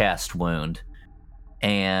Damien's chest wound,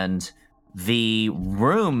 and the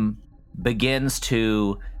room begins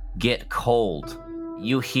to get cold.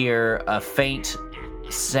 You hear a faint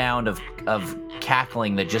sound of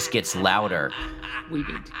cackling that just gets louder. We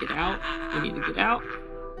need to get out.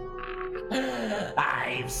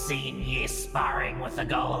 I've seen ye sparring with a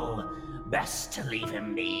gull. Best to leave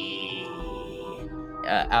him be.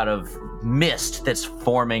 Out of mist that's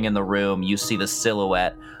forming in the room, you see the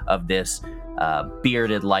silhouette of this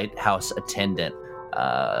bearded lighthouse attendant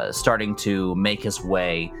starting to make his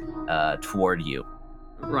way toward you.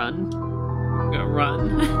 Run. I'm gonna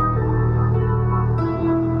run.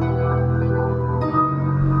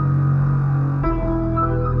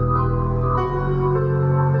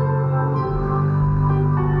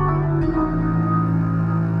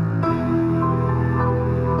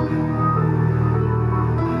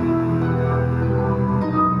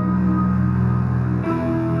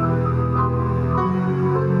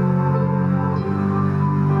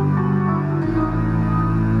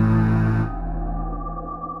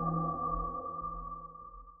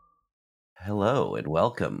 Hello and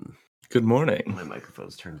welcome. Good morning. My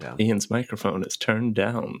microphone's turned down. Ian's microphone is turned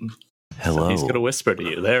down. Hello. So he's going to whisper to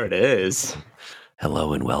you. There it is.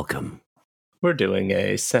 Hello and welcome. We're doing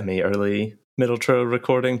a semi-early Middletro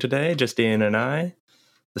recording today, just Ian and I.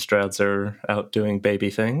 The Strouds are out doing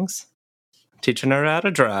baby things, teaching her how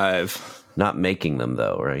to drive. Not making them,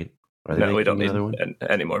 though, right? No, we don't need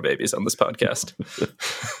any more babies on this podcast.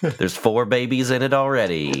 There's 4 babies in it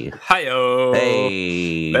already. Hi-yo!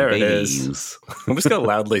 Hey, there babies. it is. I'm just going to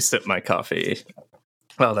loudly sip my coffee.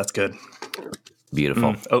 Well, that's good.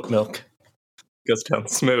 Beautiful. Oat milk. Goes down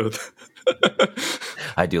smooth.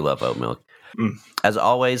 I do love oat milk. Mm. As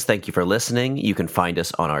always, thank you for listening. You can find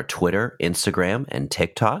us on our Twitter, Instagram, and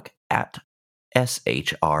TikTok at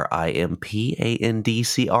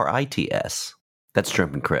SHRIMPANDCRITS. That's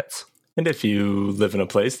Shrimp and Crits. And if you live in a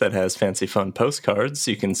place that has fancy fun postcards,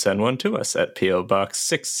 you can send one to us at P.O. Box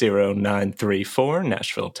 60934,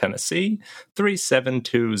 Nashville, Tennessee,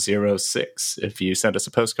 37206. If you send us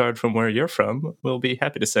a postcard from where you're from, we'll be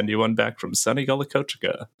happy to send you one back from sunny Gullah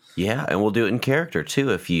Kochika. Yeah, and we'll do it in character, too,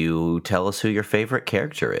 if you tell us who your favorite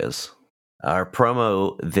character is. Our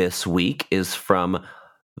promo this week is from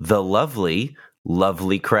the lovely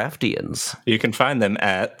Craftians. You can find them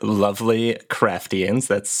at Lovely Craftians,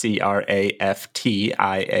 that's CRAFTIANS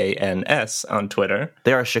on Twitter.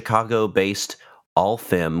 They're a Chicago-based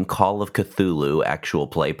all-fem Call of Cthulhu actual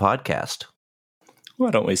play podcast.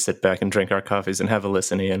 Why don't we sit back and drink our coffees and have a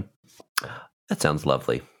listen, Ian? That sounds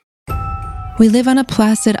lovely. We live on a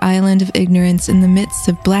placid island of ignorance in the midst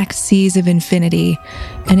of black seas of infinity,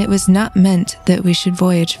 and it was not meant that we should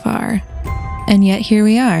voyage far. And yet here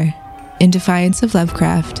we are, in defiance of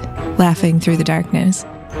Lovecraft, laughing through the darkness.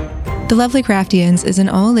 The Lovely Craftians is an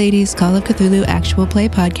all-ladies Call of Cthulhu actual play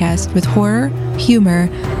podcast with horror, humor,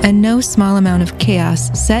 and no small amount of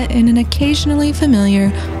chaos set in an occasionally familiar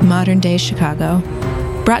modern-day Chicago.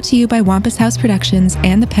 Brought to you by Wampus House Productions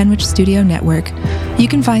and the Penwitch Studio Network, you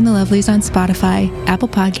can find the Lovelies on Spotify, Apple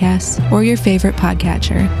Podcasts, or your favorite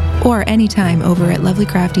podcatcher, or anytime over at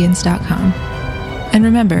lovelycraftians.com. And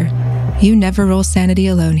remember, you never roll sanity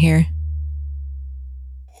alone here.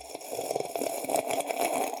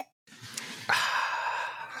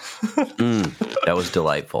 That was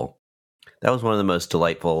delightful. That was one of the most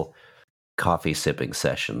delightful coffee sipping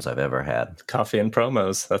sessions I've ever had. Coffee and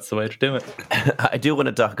promos, that's the way to do it. I do want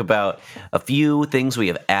to talk about a few things we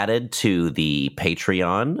have added to the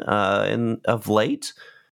Patreon of late.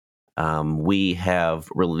 We have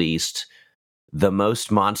released The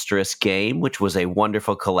Most Monstrous Game, which was a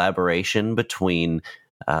wonderful collaboration between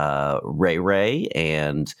Ray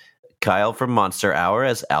and Kyle from Monster Hour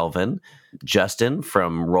as Alvin, Justin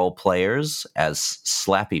from Role Players as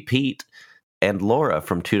Slappy Pete, and Laura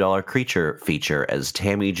from $2 Creature Feature as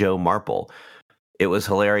Tammy Jo Marple. It was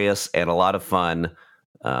hilarious and a lot of fun,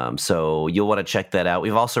 so you'll want to check that out.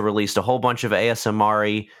 We've also released a whole bunch of ASMR-y,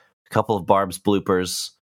 a couple of Barb's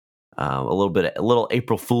bloopers, a little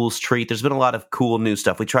April Fool's treat. There's been a lot of cool new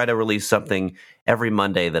stuff. We try to release something every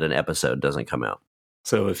Monday that an episode doesn't come out.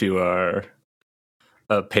 So if you are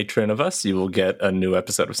a patron of us, you will get a new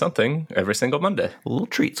episode of something every single Monday. A little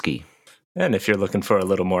treat ski. And if you're looking for a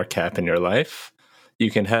little more Cap in your life,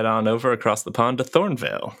 you can head on over across the pond to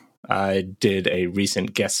Thornvale. I did a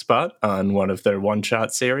recent guest spot on one of their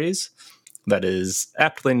one-shot series that is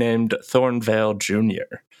aptly named Thornvale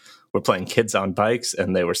Jr. We're playing kids on bikes,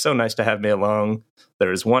 and they were so nice to have me along.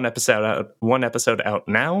 There is one episode out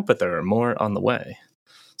now, but there are more on the way.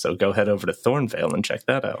 So go head over to Thornvale and check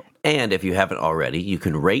that out. And if you haven't already, you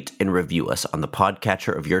can rate and review us on the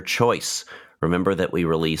podcatcher of your choice. Remember that we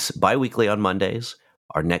release bi-weekly on Mondays.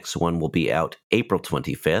 Our next one will be out April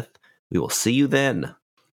 25th. We will see you then.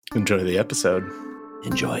 Enjoy the episode.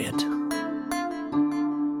 Enjoy it.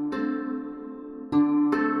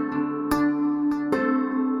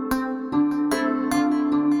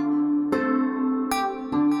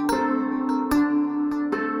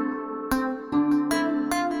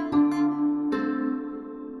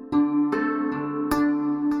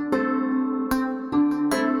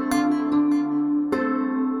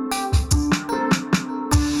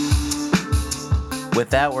 With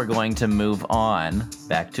that, we're going to move on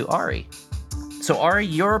back to Ari. So, Ari,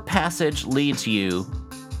 your passage leads you...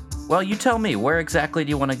 Well, you tell me, where exactly do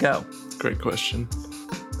you want to go? Great question.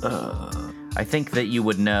 I think that you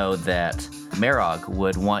would know that Merog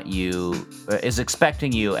would want you... is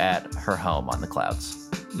expecting you at her home on the clouds.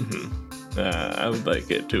 Mm-hmm. I would like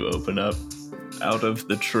it to open up out of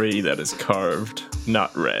the tree that is carved,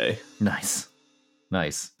 not Ray. Nice.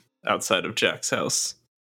 Outside of Jack's house.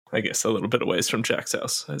 I guess a little bit away from Jack's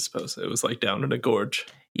house, I suppose. It was like down in a gorge.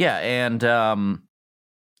 Yeah, and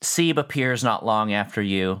Sebe appears not long after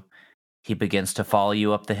you, he begins to follow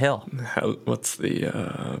you up the hill. What's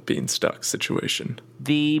the beanstalk situation?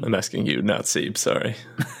 The I'm asking you, not Seeb, sorry.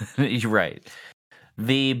 You're right.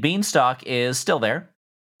 The beanstalk is still there.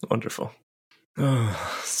 Wonderful.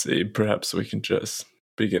 Seeb, perhaps we can just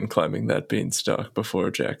begin climbing that beanstalk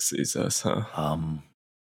before Jack sees us, huh?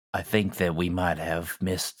 I think that we might have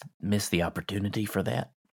missed the opportunity for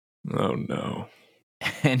that. Oh no.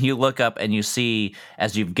 And you look up and you see,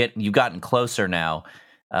 as you've gotten closer now,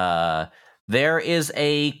 there is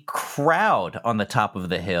a crowd on the top of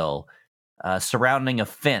the hill surrounding a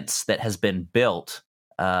fence that has been built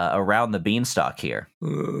around the beanstalk here.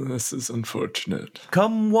 This is unfortunate.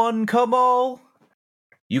 Come one, come all.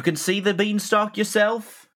 You can see the beanstalk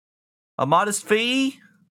yourself. A modest fee.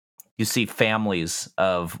 You see families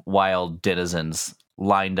of wild denizens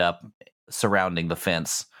lined up surrounding the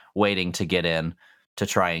fence, waiting to get in to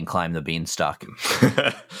try and climb the beanstalk.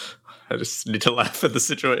 I just need to laugh at the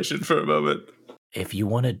situation for a moment. If you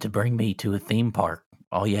wanted to bring me to a theme park,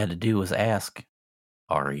 all you had to do was ask,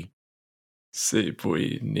 Ari. Seeb,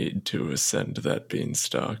 we need to ascend that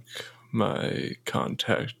beanstalk. My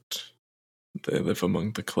contact, they live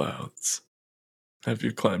among the clouds. Have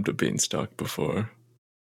you climbed a beanstalk before?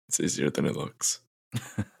 It's easier than it looks.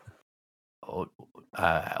 How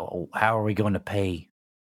are we going to pay?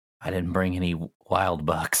 I didn't bring any wild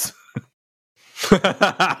bucks.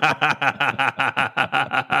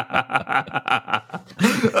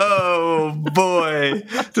 Oh boy,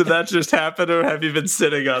 did that just happen, or have you been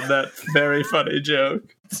sitting on that very funny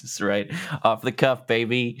joke? This is right off the cuff,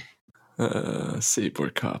 baby. Seeb, we're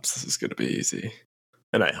cops. This is going to be easy.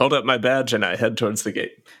 And I hold up my badge and I head towards the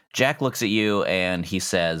gate. Jack looks at you and he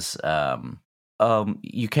says,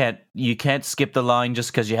 you can't skip the line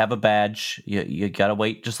just because you have a badge. You gotta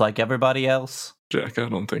wait just like everybody else. Jack, I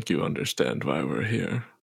don't think you understand why we're here.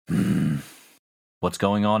 What's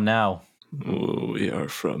going on now? We are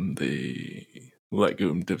from the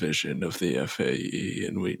legume division of the FAE,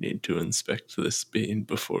 and we need to inspect this bean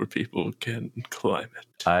before people can climb it.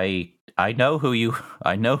 I know who you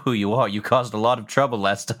are. You caused a lot of trouble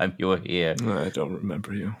last time you were here. I don't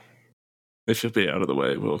remember you. If you'll be out of the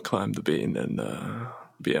way, we'll climb the bean and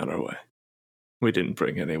be on our way. We didn't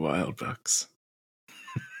bring any wild bucks.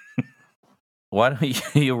 Why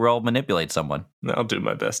don't you roll manipulate someone? I'll do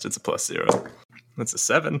my best. It's a +0. That's a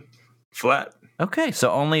 7. Flat. Okay, so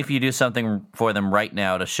only if you do something for them right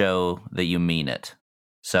now to show that you mean it.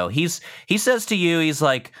 So he says to you, he's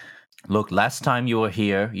like, look, last time you were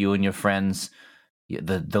here, you and your friends,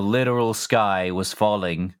 the literal sky was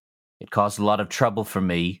falling. It caused a lot of trouble for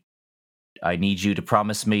me. I need you to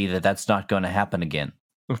promise me that that's not going to happen again.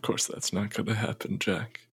 Of course that's not going to happen,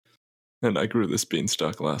 Jack. And I grew this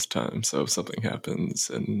beanstalk last time, so if something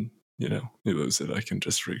happens and, you lose it, I can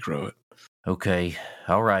just regrow it. Okay,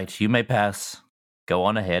 all right, you may pass. Go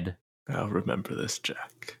on ahead. I'll remember this,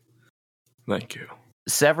 Jack. Thank you.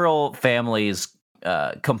 Several families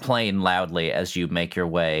complain loudly as you make your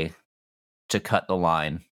way to cut the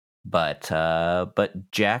line, but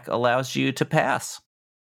Jack allows you to pass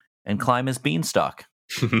and climb his beanstalk.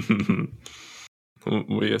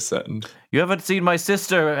 We ascend. You haven't seen my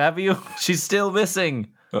sister, have you? She's still missing.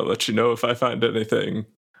 I'll let you know if I find anything.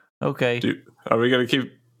 Okay. Are we going to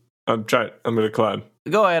keep... I'm going to climb.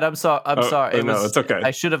 Go ahead. I'm sorry. It's okay.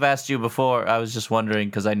 I should have asked you before. I was just wondering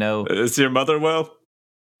because I know... Is your mother well?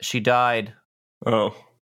 She died. Oh.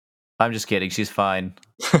 I'm just kidding. She's fine.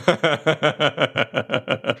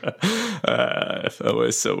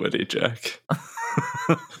 Always so witty, Jack.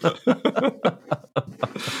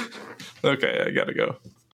 Okay, I gotta go.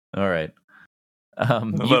 All right.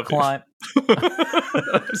 You climb.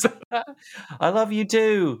 I love you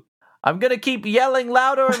too. I'm gonna keep yelling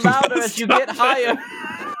louder and louder as you get higher.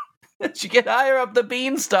 As you get higher up the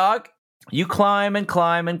beanstalk, you climb and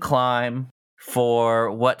climb and climb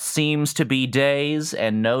for what seems to be days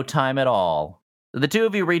and no time at all. The two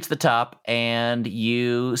of you reach the top, and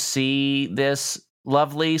you see this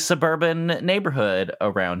lovely suburban neighborhood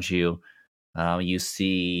around you. You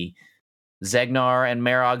see Zegnar and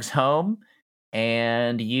Marog's home,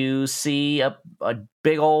 and you see a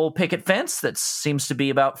big old picket fence that seems to be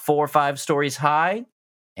about 4 or 5 stories high,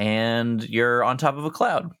 and you're on top of a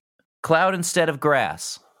cloud. Cloud instead of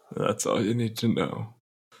grass. That's all you need to know.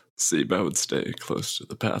 Seeb, I would stay close to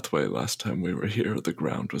the pathway. Last time we were here, the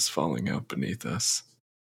ground was falling out beneath us.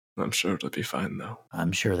 I'm sure it'll be fine, though.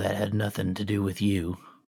 I'm sure that had nothing to do with you.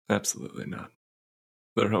 Absolutely not.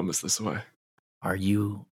 Their home is this way. Are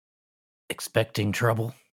you expecting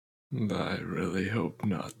trouble? I really hope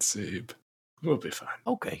not, Seeb. We'll be fine.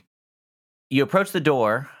 Okay. You approach the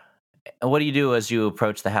door. What do you do as you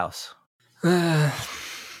approach the house?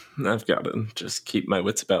 I've got to just keep my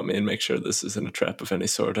wits about me and make sure this isn't a trap of any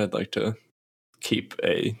sort. I'd like to keep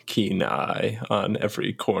a keen eye on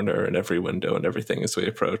every corner and every window and everything as we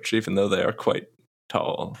approach, even though they are quite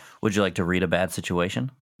tall. Would you like to read a bad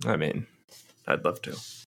situation? I mean, I'd love to.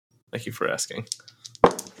 Thank you for asking.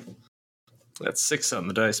 That's 6 on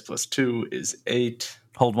the dice, plus 2 is 8.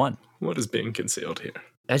 Hold 1. What is being concealed here?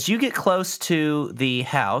 As you get close to the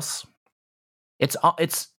house, it's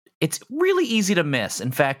really easy to miss.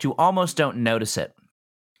 In fact, you almost don't notice it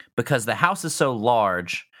because the house is so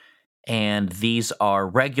large, and these are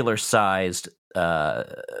regular-sized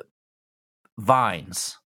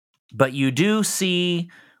vines. But you do see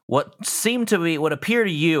what appear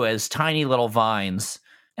to you as tiny little vines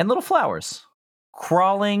and little flowers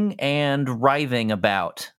crawling and writhing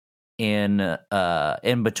about in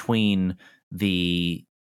between the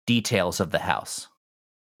details of the house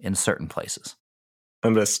in certain places.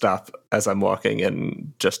 I'm going to stop as I'm walking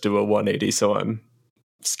and just do a 180 so I'm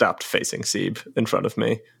stopped facing Seb in front of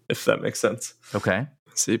me, if that makes sense. Okay.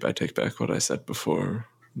 Seb, I take back what I said before.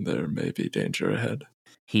 There may be danger ahead.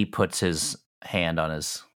 He puts his hand on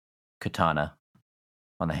his katana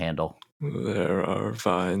on the handle. There are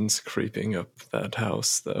vines creeping up that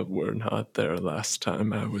house that were not there last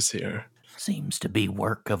time I was here. Seems to be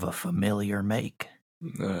work of a familiar make.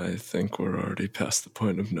 I think we're already past the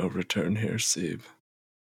point of no return here, Seb.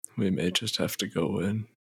 We may just have to go in.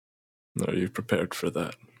 Are you prepared for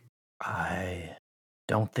that? I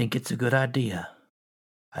don't think it's a good idea.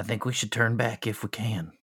 I think we should turn back if we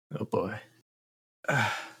can. Oh boy.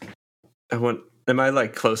 Am I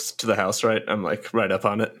like close to the house, right? I'm like right up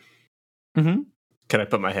on it. Mm-hmm. Can I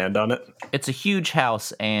put my hand on it? It's a huge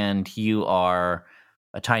house, and you are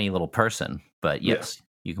a tiny little person, but yes,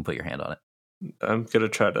 you can put your hand on it. I'm going to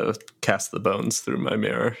try to cast the bones through my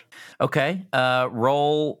mirror. Okay,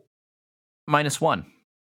 roll -1,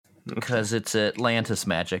 because it's Atlantis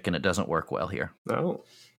magic, and it doesn't work well here. Oh.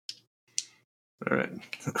 All right.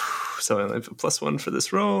 So I only have a +1 for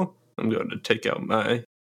this roll. I'm going to take out my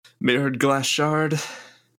mirrored glass shard,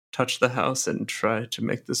 touch the house, and try to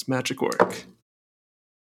make this magic work.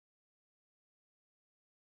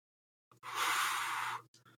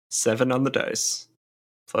 Seven on the dice,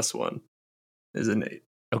 +1 is an 8.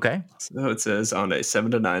 Okay. So it says on a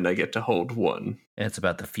 7 to 9, I get to hold 1. And it's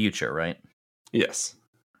about the future, right? Yes.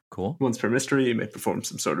 Cool. Once per mystery, you may perform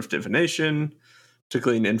some sort of divination to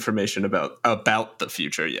glean information about the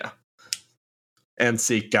future, yeah. And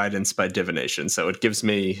seek guidance by divination. So it gives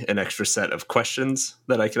me an extra set of questions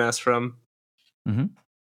that I can ask from. Mm-hmm.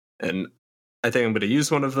 And I think I'm going to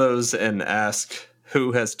use one of those and ask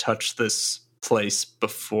who has touched this place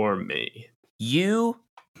before me. You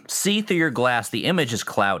see through your glass, the image is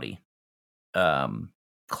cloudy.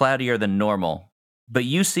 Cloudier than normal. But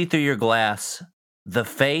you see through your glass the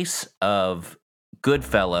face of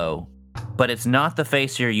Goodfellow, but it's not the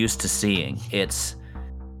face you're used to seeing. It's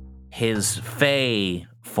his fey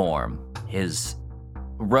form, his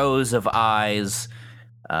rows of eyes,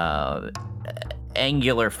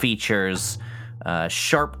 angular features,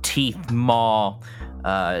 sharp teeth maw,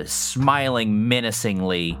 smiling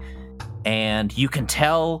menacingly, and you can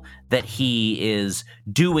tell that he is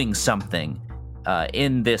doing something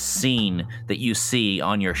in this scene that you see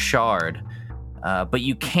on your shard, but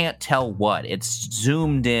you can't tell what. It's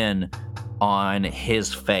zoomed in on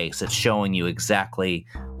his face. It's showing you exactly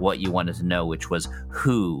what you wanted to know, which was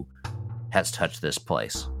who has touched this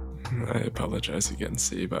place. I apologize again,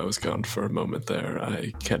 Seb. I was gone for a moment there.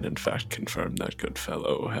 I can in fact confirm that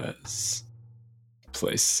Goodfellow has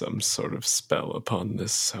placed some sort of spell upon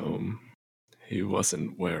this home. He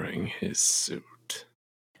wasn't wearing his suit.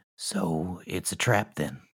 So it's a trap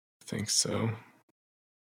then? I think so.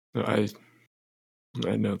 I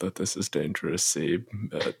know that this is dangerous, Seb,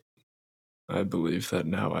 but I believe that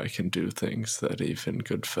now I can do things that even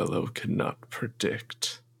Goodfellow could not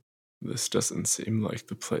predict. This doesn't seem like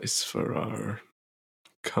the place for our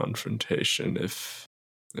confrontation. If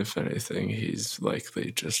anything, he's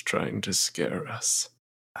likely just trying to scare us.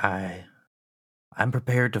 I'm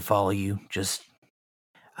prepared to follow you. Just,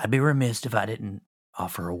 I'd be remiss if I didn't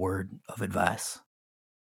offer a word of advice.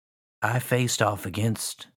 I faced off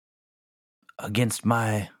against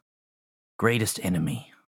my greatest enemy.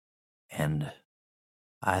 And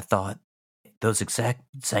I thought those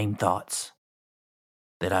exact same thoughts,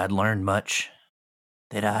 that I'd learned much,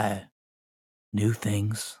 that I knew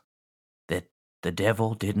things that the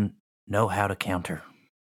devil didn't know how to counter.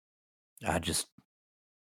 I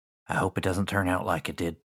hope it doesn't turn out like it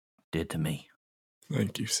did to me.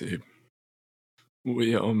 Thank you, Seb.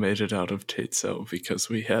 We all made it out of Tatesel because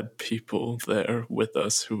we had people there with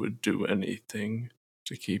us who would do anything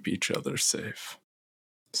to keep each other safe.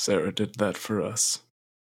 Sarah did that for us,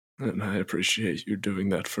 and I appreciate you doing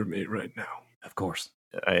that for me right now. Of course.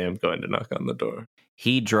 I am going to knock on the door.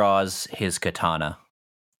 He draws his katana,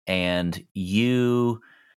 and you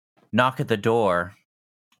knock at the door,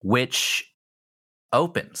 which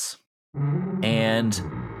opens. And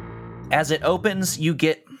as it opens, you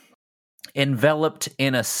get enveloped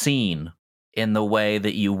in a scene in the way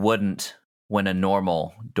that you wouldn't when a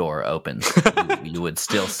normal door opens. You would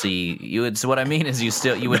still see, what I mean is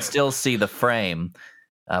you would still see the frame,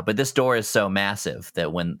 but this door is so massive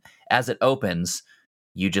that as it opens,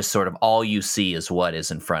 you just sort of, all you see is what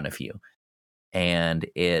is in front of you. And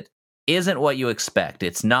it isn't what you expect.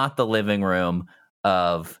 It's not the living room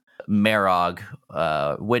of Merog,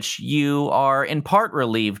 which you are in part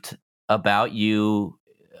relieved about.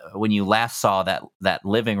 When you last saw that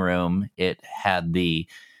living room, it had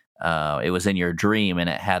it was in your dream, and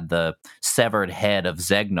it had the severed head of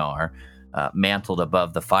Zegnar mantled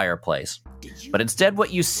above the fireplace. But instead,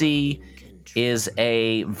 what you see is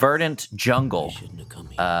a verdant jungle,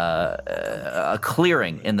 a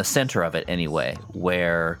clearing in the center of it anyway,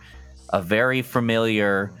 where a very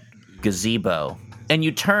familiar gazebo. And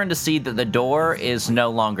you turn to see that the door is no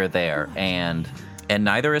longer there, and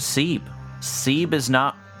neither is Seb. Seb is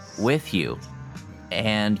not with you.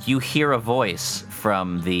 And you hear a voice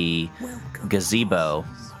from the gazebo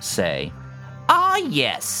say, "Ah,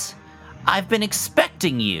 yes, I've been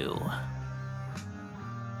expecting you."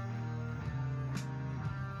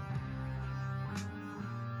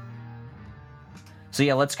 So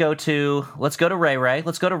yeah, let's go to Ray Ray.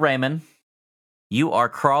 Let's go to Raymond. You are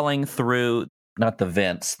crawling through, not the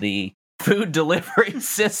vents, the food delivery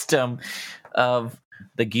system of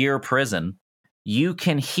the Gear prison. You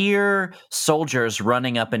can hear soldiers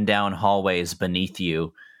running up and down hallways beneath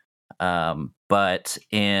you, but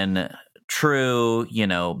in true,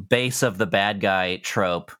 base of the bad guy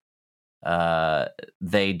trope,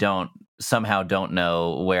 they somehow don't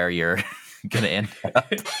know where you're going to end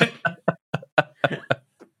up.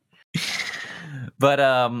 But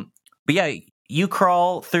yeah, you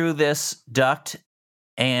crawl through this duct,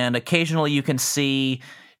 and occasionally you can see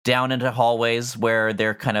down into hallways where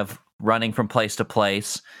they're kind of running from place to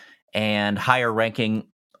place, and higher ranking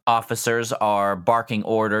officers are barking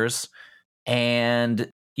orders, and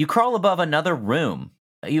you crawl above another room.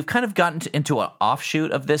 You've kind of gotten into an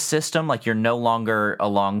offshoot of this system, like you're no longer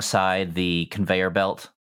alongside the conveyor belt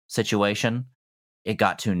situation. It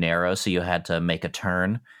got too narrow, so you had to make a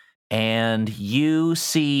turn. And you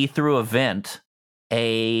see through a vent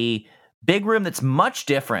a big room that's much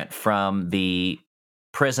different from the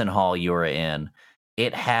prison hall you were in.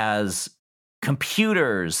 It has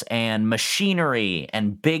computers and machinery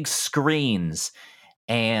and big screens,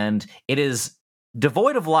 and it is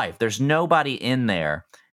devoid of life. There's nobody in there.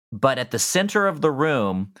 But at the center of the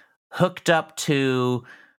room, hooked up to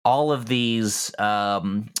all of these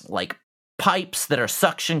like pipes that are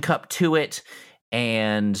suction cupped to it,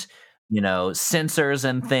 and sensors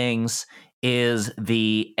and things, is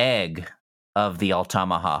the egg of the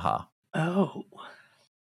Altamaha. Oh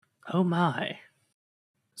my.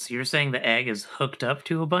 So you're saying the egg is hooked up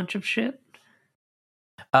to a bunch of shit?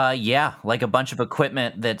 Yeah, like a bunch of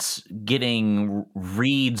equipment that's getting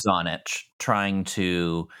reads on it, trying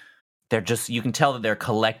to... you can tell that they're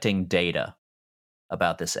collecting data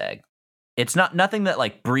about this egg. It's nothing that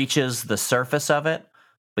like breaches the surface of it,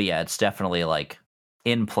 but yeah, it's definitely like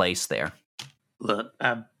in place there. Look,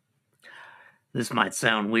 this might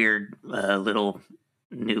sound weird,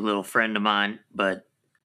 new little friend of mine, but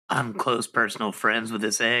I'm close personal friends with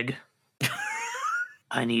this egg.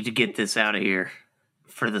 I need to get this out of here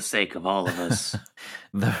for the sake of all of us.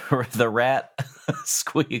 The rat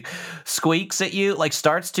squeaks at you, like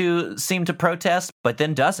starts to seem to protest, but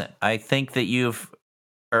then doesn't. I think that you've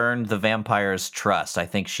earned the vampire's trust. I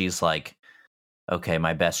think she's like, okay,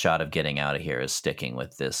 my best shot of getting out of here is sticking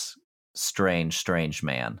with this strange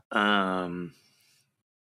man.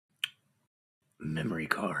 Memory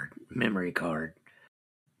card.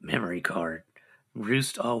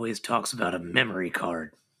 Roost always talks about a memory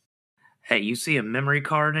card. Hey, you see a memory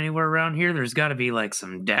card anywhere around here? There's got to be like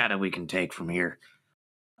some data we can take from here.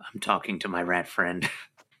 I'm talking to my rat friend.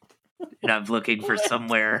 And I'm looking for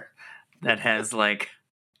somewhere that has like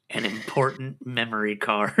an important memory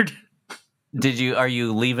card. Are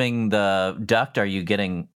you leaving the duct? Are you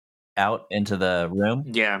getting out into the room?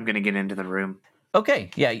 Yeah, I'm going to get into the room.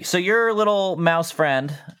 Okay, yeah. So your little mouse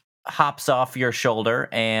friend hops off your shoulder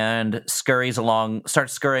and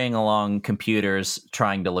starts scurrying along computers,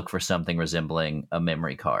 trying to look for something resembling a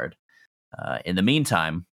memory card. In the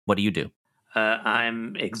meantime, what do you do?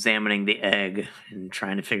 I'm examining the egg and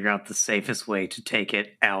trying to figure out the safest way to take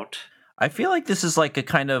it out. I feel like this is like a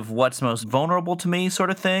kind of what's most vulnerable to me sort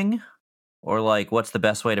of thing, or like what's the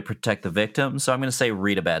best way to protect the victim. So I'm going to say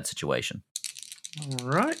read a bad situation. All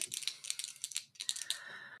right.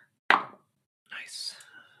 Nice.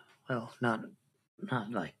 Well, not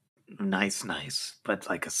like nice, but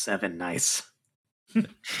like a 7 nice.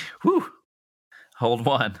 Whew. Hold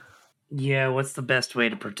one. Yeah, what's the best way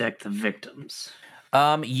to protect the victims?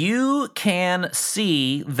 You can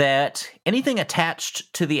see that anything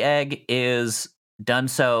attached to the egg is done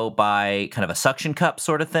so by kind of a suction cup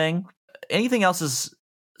sort of thing. Anything else is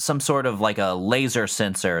some sort of like a laser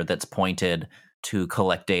sensor that's pointed to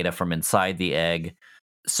collect data from inside the egg.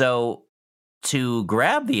 So to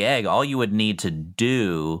grab the egg, all you would need to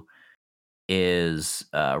do is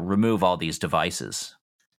remove all these devices.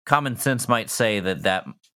 Common sense might say that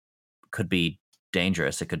could be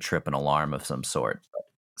dangerous. It could trip an alarm of some sort.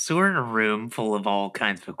 So we're in a room full of all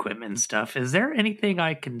kinds of equipment and stuff. Is there anything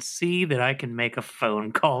I can see that I can make a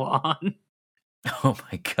phone call on? Oh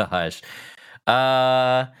my gosh.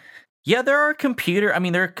 Yeah, there are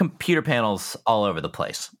computer panels all over the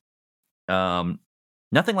place.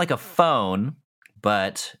 Nothing like a phone,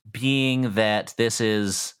 but being that this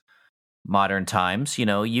is modern times,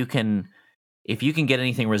 if you can get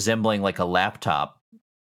anything resembling like a laptop,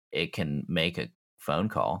 it can make a phone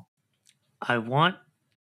call. I want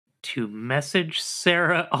to message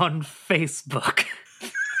Sarah on Facebook.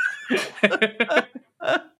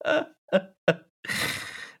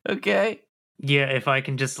 Okay. Yeah, if I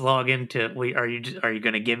can just log into, are you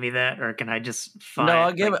going to give me that, or can I just find?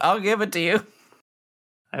 No, I'll give it to you.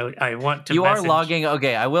 I want to. You message... are logging.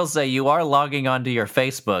 Okay, I will say you are logging onto your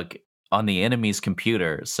Facebook on the enemy's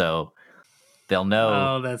computer, so they'll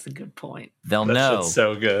know. Oh, that's a good point. They'll know. That's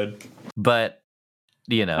so good. But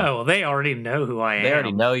Oh, well, they already know who I am. They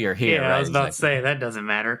already know you're here. Yeah, right? I was about to say that doesn't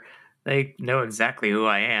matter. They know exactly who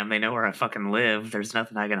I am. They know where I fucking live. There's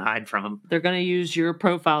nothing I can hide from them. They're going to use your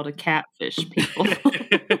profile to catfish people.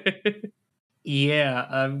 Yeah,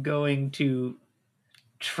 I'm going to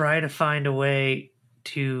try to find a way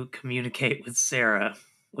to communicate with Sarah,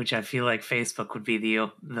 which I feel like Facebook would be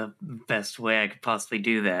the best way I could possibly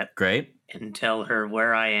do that. Great. And tell her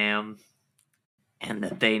where I am and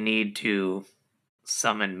that they need to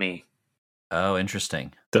summon me. Oh,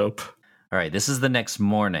 interesting. Dope. All right, this is the next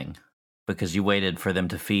morning because you waited for them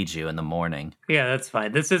to feed you in the morning. Yeah, that's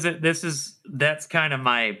fine. That's kind of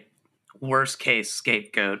my worst case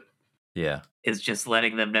scapegoat. Yeah. Is just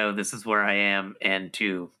letting them know this is where I am and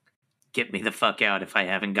to get me the fuck out if I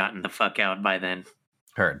haven't gotten the fuck out by then.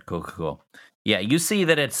 Heard. Cool. Yeah, you see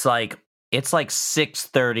that it's like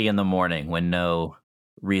 6:30 in the morning when no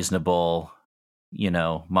reasonable,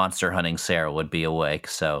 monster hunting Sarah would be awake.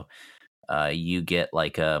 So you get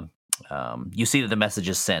like you see that the message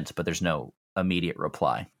is sent, but there's no immediate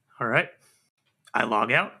reply. All right. I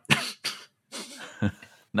log out.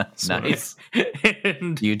 Nice.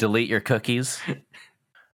 And Do you delete your cookies?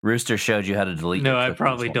 Rooster showed you how to delete your no, cookies. I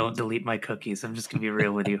probably don't delete my cookies. I'm just going to be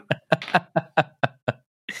real with you.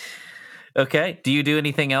 Okay. Do you do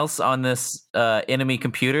anything else on this enemy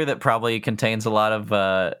computer that probably contains a lot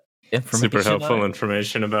of information? Super helpful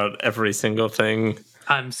information about every single thing.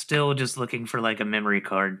 I'm still just looking for like a memory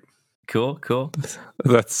card. Cool.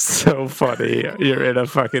 That's so funny. You're in a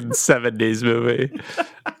fucking 70s movie.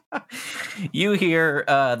 You hear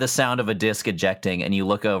the sound of a disc ejecting, and you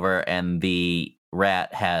look over, and the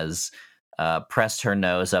rat has pressed her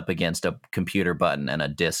nose up against a computer button, and a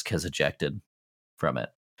disc has ejected from it.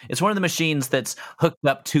 It's one of the machines that's hooked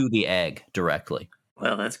up to the egg directly.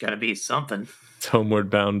 Well, that's got to be something. It's Homeward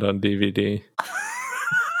Bound on DVD.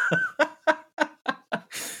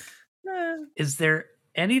 Is there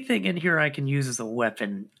anything in here I can use as a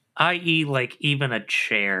weapon, i.e., like even a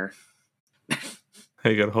chair?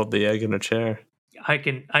 You gotta hold the egg in a chair. I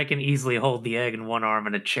can easily hold the egg in one arm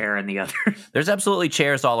and a chair in the other. There's absolutely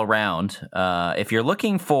chairs all around. If you're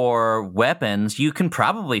looking for weapons, you can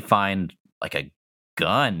probably find like a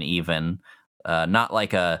gun even. Not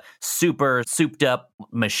like a super souped up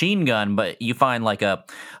machine gun, but you find like a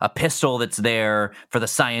pistol that's there for the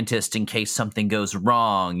scientist in case something goes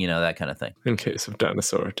wrong, that kind of thing. In case of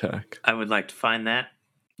dinosaur attack. I would like to find that.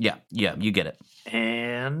 Yeah, you get it.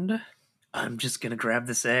 And I'm just going to grab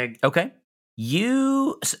this egg. Okay.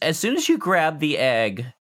 As soon as you grab the egg,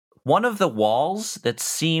 one of the walls that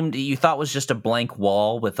you thought was just a blank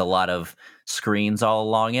wall with a lot of screens all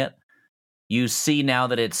along it, you see now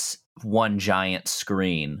that it's one giant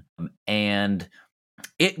screen. And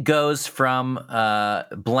It goes from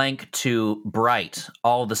blank to bright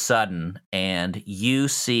all of a sudden, and you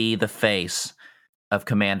see the face of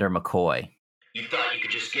Commander McCoy. You thought you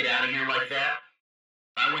could just get out of here like that?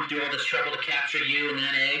 I went through all this trouble to capture you and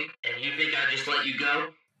that egg, and you think I'd just let you go?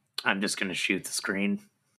 I'm just going to shoot the screen.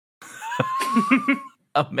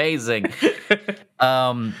 Amazing.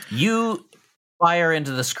 You fire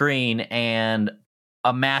into the screen, and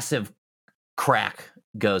a massive crack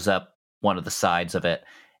goes up one of the sides of it,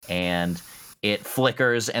 and it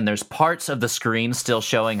flickers, and there's parts of the screen still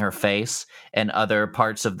showing her face and other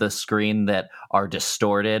parts of the screen that are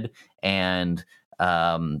distorted, and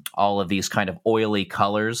all of these kind of oily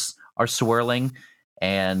colors are swirling.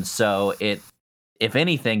 And so it, if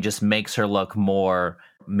anything, just makes her look more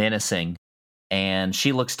menacing. And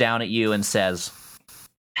she looks down at you and says,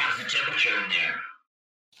 How's the temperature in there?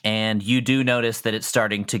 and you do notice that it's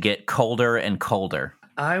starting to get colder and colder.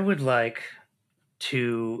 I would like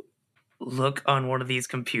to look on one of these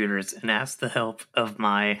computers and ask the help of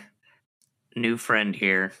my new friend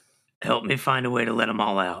here. Help me find a way to let them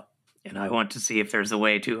all out. And I want to see if there's a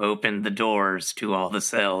way to open the doors to all the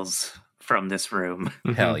cells from this room.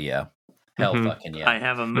 Hell yeah. Hell fucking yeah. I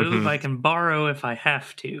have a move I can borrow if I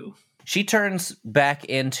have to. She turns back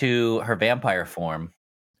into her vampire form.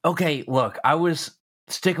 Okay, look, I was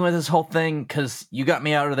sticking with this whole thing because you got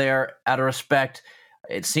me out of there out of respect.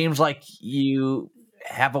 It seems like you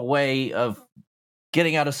have a way of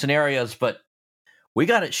getting out of scenarios, but we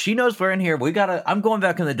got it. She knows we're in here. I'm going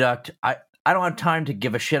back in the duct. I don't have time to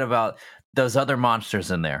give a shit about those other monsters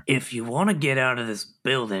in there. If you want to get out of this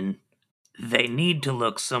building, they need to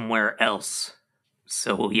look somewhere else.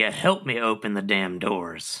 So will you help me open the damn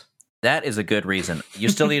doors? That is a good reason. You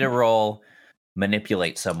still need to roll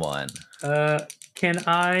manipulate someone. Can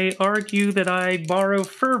I argue that I borrow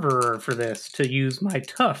fervor for this to use my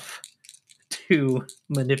tough to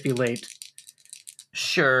manipulate?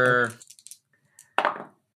 Sure.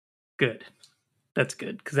 Good. That's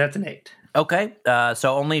good, because that's an 8. Okay,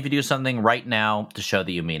 so only if you do something right now to show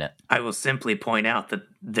that you mean it. I will simply point out that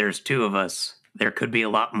there's 2 of us. There could be a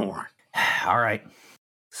lot more. All right.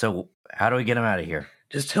 So how do we get him out of here?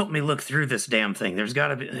 Just help me look through this damn thing. There's got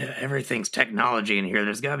to be... Everything's technology in here.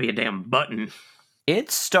 There's got to be a damn button.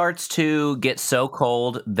 It starts to get so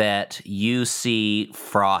cold that you see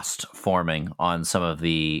frost forming on some of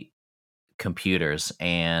the computers,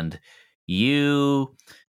 and you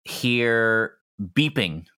hear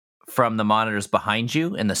beeping from the monitors behind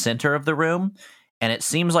you in the center of the room, and it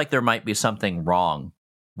seems like there might be something wrong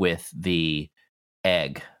with the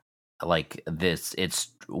egg. Like this,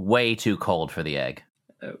 it's way too cold for the egg.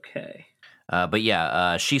 Okay. But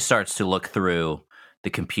yeah, she starts to look through the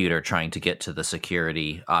computer trying to get to the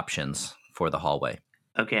security options for the hallway.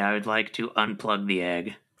 Okay, I would like to unplug the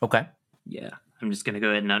egg. Okay. Yeah, I'm just going to go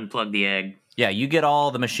ahead and unplug the egg. Yeah, you get all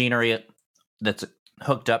the machinery that's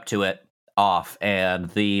hooked up to it off, and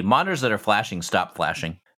the monitors that are flashing stop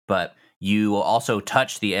flashing, but you also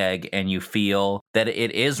touch the egg and you feel that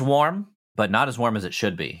it is warm, but not as warm as it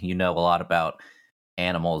should be. You know a lot about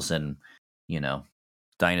animals and,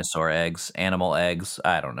 dinosaur eggs, animal eggs,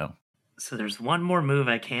 I don't know. So there's one more move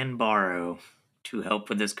I can borrow to help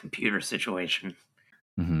with this computer situation,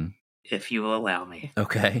 if you will allow me.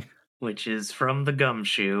 Okay. Which is from the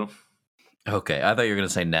gumshoe. Okay, I thought you were going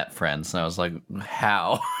to say net friends, and I was like,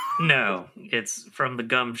 how? No, it's from the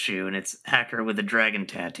gumshoe, and it's hacker with a dragon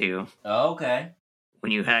tattoo. Okay.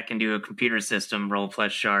 When you hack into a computer system, roll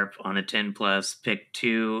 +sharp on a 10+, pick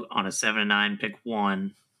 2, on a 7-9, pick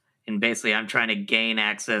 1. And basically, I'm trying to gain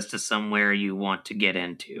access to somewhere you want to get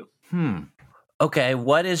into. Okay,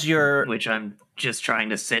 what is your... Which I'm just trying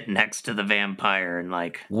to sit next to the vampire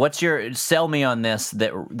and What's your... Sell me on this,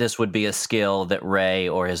 that this would be a skill that Ray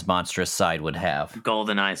or his monstrous side would have.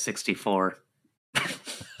 GoldenEye 64.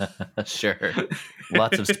 Sure.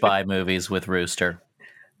 Lots of spy movies with Rooster.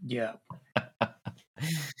 Yeah.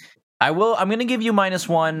 I'm going to give you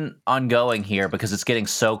 -1 ongoing here because it's getting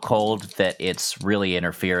so cold that it's really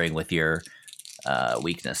interfering with your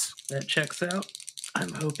weakness. That checks out.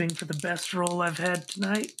 I'm hoping for the best roll I've had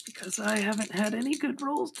tonight because I haven't had any good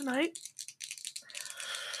rolls tonight.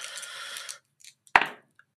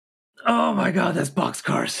 Oh my god, that's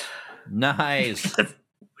boxcars. Nice.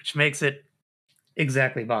 Which makes it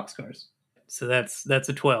exactly boxcars. So that's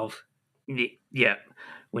a 12. Yeah.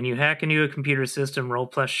 When you hack into a computer system, roll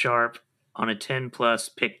 +sharp. On a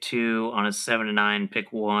 10+, pick 2. On a 7-9,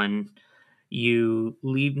 pick 1. You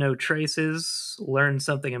leave no traces, learn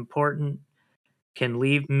something important, can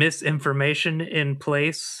leave misinformation in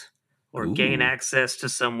place, or gain access to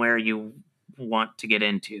somewhere you want to get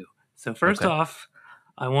into. So first off,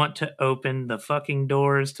 I want to open the fucking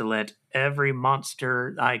doors to let every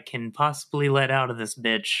monster I can possibly let out of this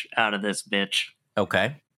bitch.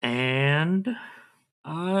 Okay. And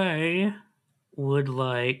I would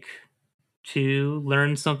like to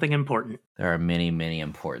learn something important. There are many, many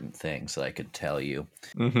important things that I could tell you.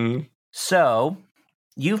 Mm-hmm. So,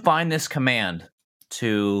 you find this command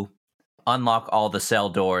to unlock all the cell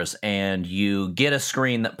doors, and you get a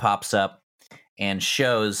screen that pops up and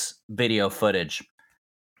shows video footage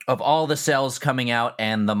of all the cells coming out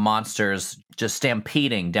and the monsters just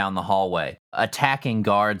stampeding down the hallway, attacking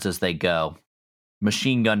guards as they go,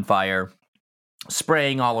 machine gun fire,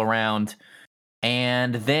 spraying all around.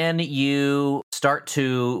 And then you start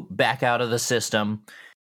to back out of the system,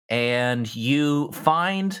 and you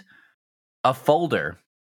find a folder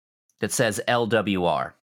that says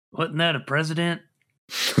LWR. Wasn't that a president?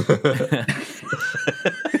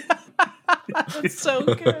 So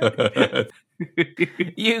good.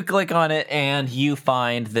 You click on it, and you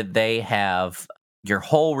find that they have your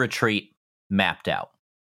whole retreat mapped out.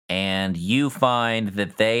 And you find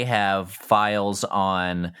that they have files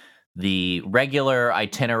on the regular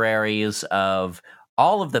itineraries of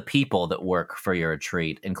all of the people that work for your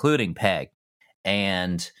retreat, including Peg.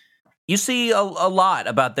 And you see a lot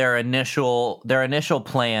about their initial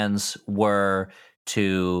plans were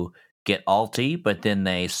to get Alti, but then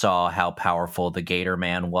they saw how powerful the Gator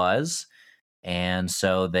Man was. And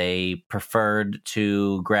so they preferred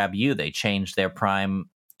to grab you. They changed their prime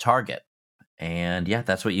target. And yeah,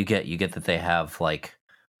 that's what you get. You get that they have like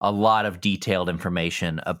a lot of detailed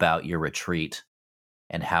information about your retreat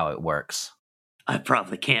and how it works. I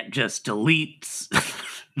probably can't just delete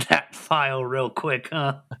that file real quick,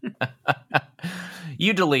 huh?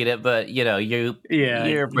 You delete it, but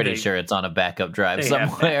you're pretty sure it's on a backup drive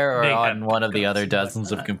somewhere or on one of the other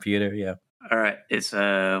dozens of computer. Yeah. All right. It's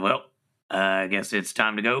I guess it's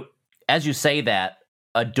time to go. As you say that,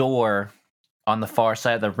 a door on the far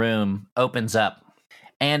side of the room opens up,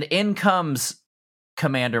 and in comes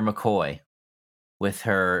Commander McCoy with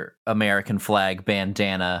her American flag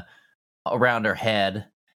bandana around her head,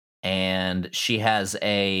 and she has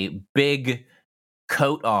a big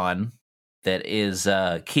coat on that is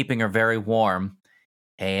keeping her very warm,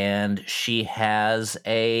 and she has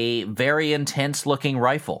a very intense-looking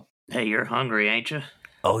rifle. Hey, you're hungry, ain't you?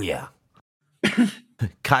 Oh, yeah.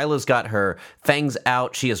 Kyla's got her fangs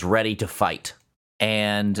out. She is ready to fight.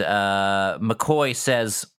 And McCoy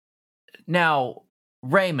says, "Now,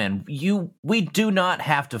 Raymond, we do not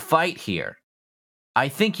have to fight here. I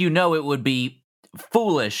think you know it would be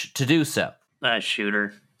foolish to do so." Shoot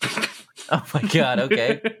her. Oh my God,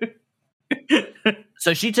 okay.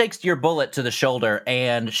 So she takes your bullet to the shoulder,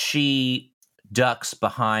 and she ducks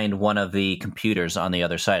behind one of the computers on the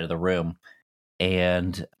other side of the room,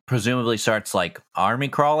 and presumably starts like army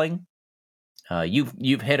crawling.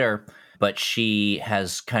 You've hit her, but she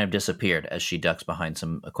has kind of disappeared as she ducks behind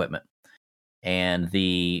some equipment. And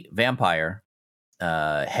the vampire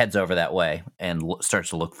heads over that way and starts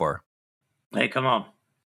to look for her. Hey, come on!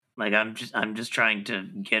 Like I'm just trying to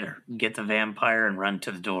get the vampire and run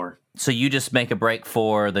to the door. So you just make a break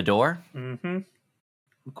for the door? Mm-hmm.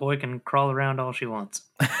 McCoy can crawl around all she wants.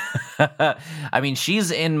 I mean,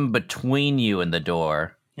 she's in between you and the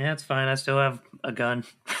door. Yeah, it's fine. I still have a gun.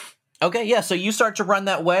 Okay, yeah, so you start to run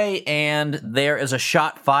that way, and there is a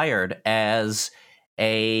shot fired as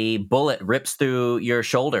a bullet rips through your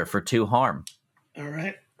shoulder for 2 harm. All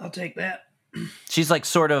right, I'll take that. She's like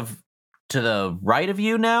sort of to the right of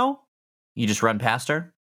you now? You just run past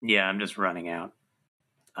her? Yeah, I'm just running out.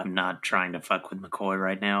 I'm not trying to fuck with McCoy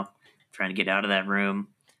right now. I'm trying to get out of that room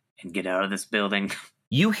and get out of this building.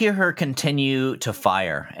 You hear her continue to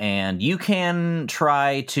fire, and you can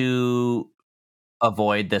try to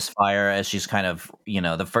avoid this fire as she's kind of,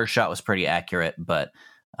 the first shot was pretty accurate, but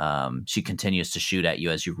she continues to shoot at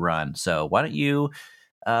you as you run. So why don't you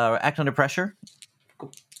act under pressure?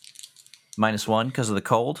 Cool. -1 because of the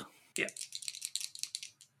cold. Yeah.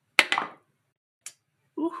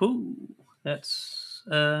 Woohoo. That's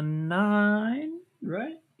a 9,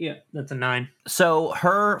 right? Yeah, that's a 9. So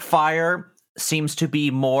her fire seems to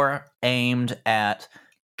be more aimed at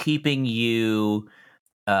keeping you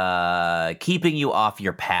off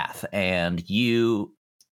your path, and you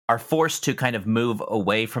are forced to kind of move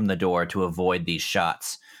away from the door to avoid these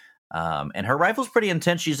shots. And her rifle's pretty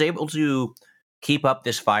intense. She's able to keep up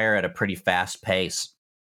this fire at a pretty fast pace.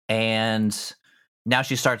 And now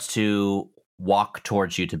she starts to walk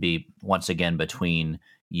towards you to be once again between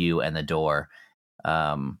you and the door.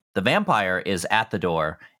 The vampire is at the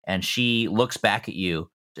door, and she looks back at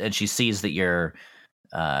you, and she sees that you're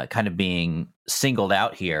kind of being singled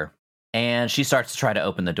out here. and she starts to try to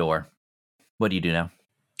open the door. What do you do now?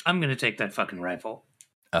 I'm going to take that fucking rifle.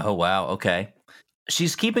 Oh, wow. Okay.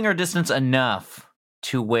 She's keeping her distance enough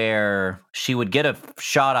to where she would get a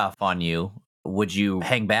shot off on you. Would you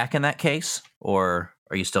hang back in that case, or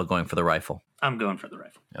are you still going for the rifle? I'm going for the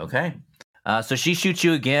rifle. Okay. So she shoots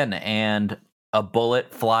you again, and a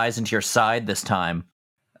bullet flies into your side this time.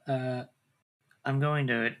 I'm going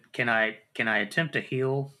to... Can I attempt to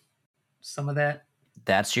heal some of that?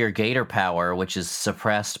 That's your gator power, which is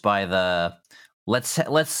suppressed by the...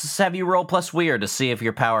 Let's have you roll plus weird to see if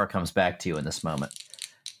your power comes back to you in this moment.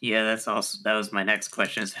 Yeah, that was my next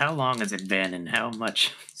question, is how long has it been and how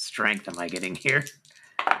much strength am I getting here?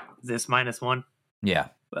 Is this -1? Yeah.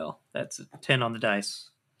 Well, that's a 10 on the dice,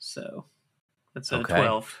 so that's a Okay.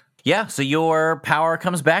 12. Yeah, so your power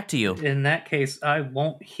comes back to you. In that case, I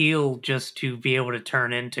won't heal just to be able to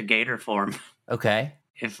turn into gator form, Okay.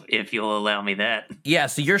 if you'll allow me that. Yeah,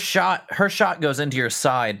 so her shot goes into your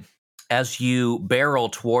side as you barrel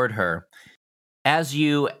toward her. As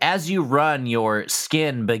you run, your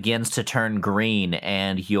skin begins to turn green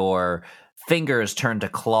and your fingers turn to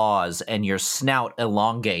claws and your snout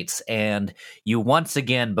elongates and you once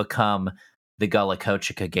again become the Gullah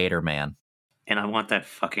Kochika Gator Man. And I want that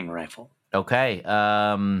fucking rifle. Okay,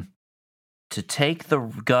 to take the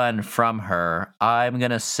gun from her, I'm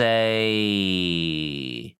going to say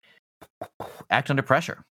act under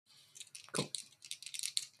pressure. Cool.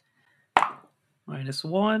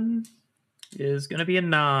 -1 is going to be a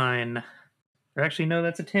 9. Or actually, no,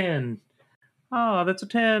 that's a 10. Oh, that's a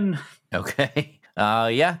 10. Okay.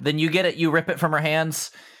 Yeah, then you get it. You rip it from her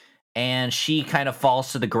hands, and she kind of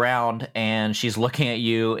falls to the ground, and she's looking at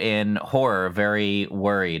you in horror, very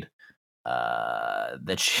worried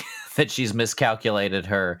that she's miscalculated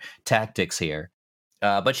her tactics here.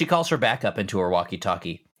 But she calls her backup into her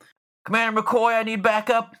walkie-talkie. Commander McCoy, I need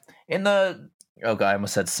backup in the... Oh, God, I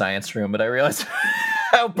almost said science room, but I realized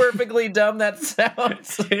how perfectly dumb that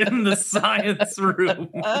sounds. In the science room.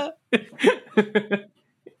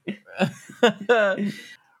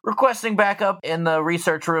 Requesting backup in the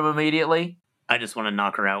research room immediately. I just want to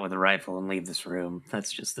knock her out with a rifle and leave this room.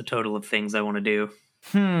 That's just the total of things I want to do.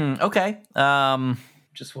 Okay.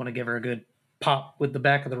 Just want to give her a good pop with the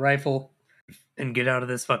back of the rifle and get out of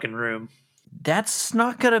this fucking room. That's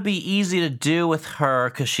not going to be easy to do with her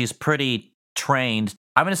because she's pretty trained.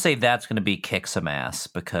 I'm going to say that's going to be kick some ass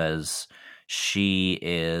because she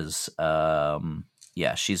is,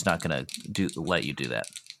 she's not going to let you do that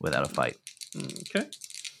without a fight. Okay.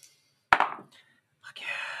 Fuck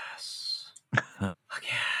yes. Fuck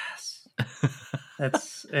yes.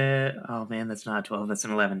 That's, oh man, that's not 12. That's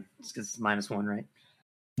an 11. It's because it's -1, right?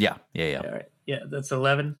 Yeah. All right. Yeah, that's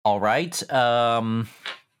 11. All right. Then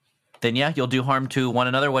yeah, you'll do harm to one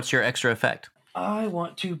another. What's your extra effect? I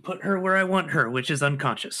want to put her where I want her, which is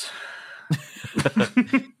unconscious.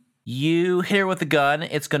 You hit her with the gun.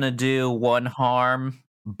 It's going to do 1 harm,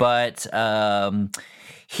 but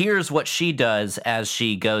here's what she does as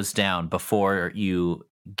she goes down before you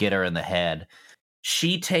get her in the head.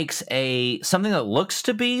 She takes something that looks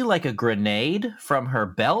to be like a grenade from her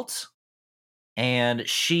belt, and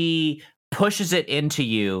she pushes it into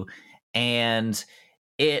you, and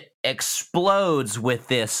it explodes with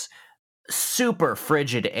this super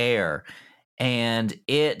frigid air, and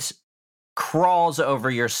it crawls over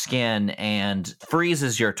your skin and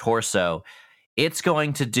freezes your torso. It's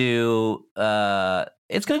going to do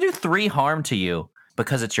 3 harm to you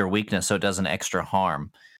because it's your weakness, so it does an extra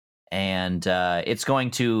harm. And it's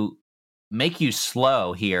going to make you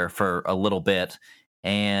slow here for a little bit,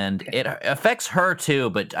 and it affects her too,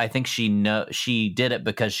 but I think she did it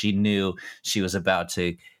because she knew she was about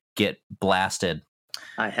to get blasted.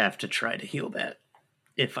 I have to try to heal that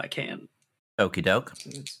if I can. Okie doke. So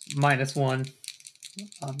it's -1,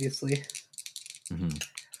 obviously. Mm-hmm.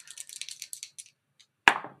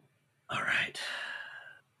 All right.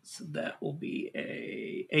 So that will be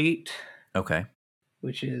a 8, Okay.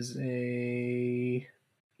 which is a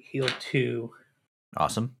heal 2.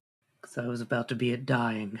 Awesome. Because I was about to be at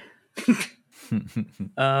dying.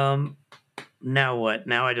 Now what?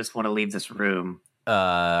 Now I just want to leave this room.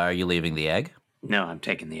 Are you leaving the egg? No, I'm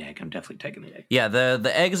taking the egg. I'm definitely taking the egg. Yeah,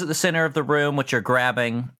 the egg is at the center of the room, which you're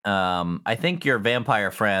grabbing. I think your vampire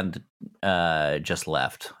friend just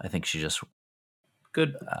left. I think she just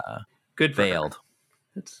Good. Good for failed.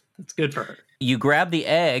 her. That's good for her. You grab the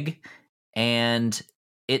egg, and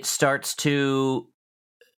it starts to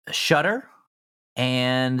shudder,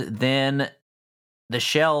 and then the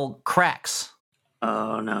shell cracks.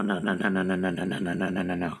 Oh no! No! No! No! No! No! No! No! No! No! No!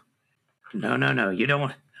 No! No! No! No! No! No! You don't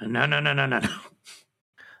want. No! No! No! No! No!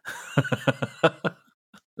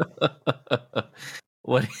 No!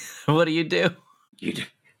 What do you do?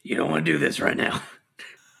 You don't want to do this right now.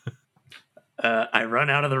 I run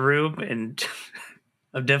out of the room, and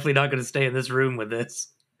I'm definitely not going to stay in this room with this.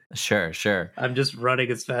 Sure. I'm just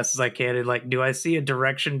running as fast as I can. And like, do I see a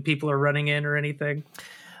direction people are running in or anything?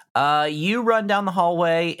 You run down the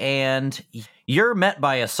hallway, and you're met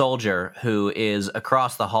by a soldier who is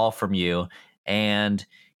across the hall from you, and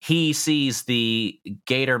he sees the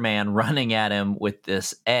gator man running at him with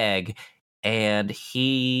this egg, and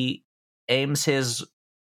he aims his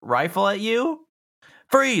rifle at you.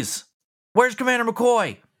 Freeze! Where's Commander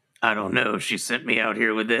McCoy? I don't know. She sent me out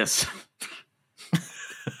here with this.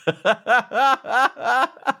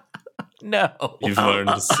 No. You've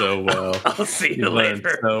learned so well. I'll see you You've learned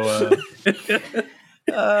later. so well.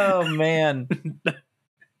 Oh, man.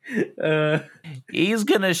 He's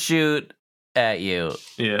going to shoot at you.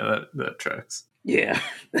 Yeah, that tracks. Yeah,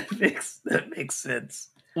 that makes sense.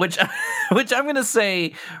 Which I'm going to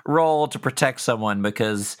say roll to protect someone,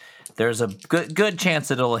 because there's a good chance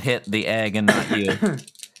that it'll hit the egg and not you.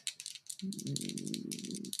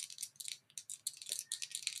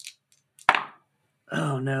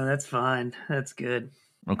 Oh no, that's fine. That's good.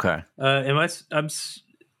 Okay.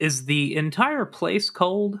 Is the entire place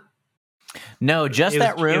cold? No, just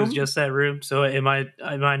that room. It was just that room. So am I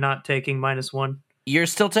not taking -1? You're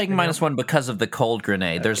still taking -1 because of the cold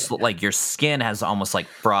grenade. Okay. There's like your skin has almost like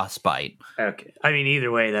frostbite. Okay. I mean,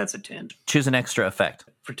 either way, that's a 10. Choose an extra effect.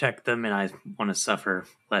 Protect them, and I want to suffer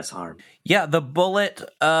less harm. Yeah, the bullet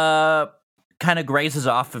kind of grazes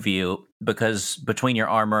off of you, because between your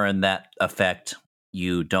armor and that effect,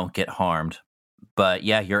 you don't get harmed. But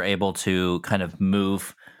yeah, you're able to kind of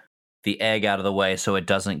move the egg out of the way so it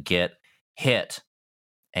doesn't get hit.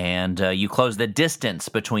 And you close the distance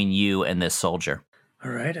between you and this soldier.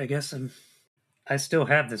 All right, I guess I still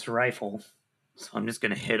have this rifle, so I'm just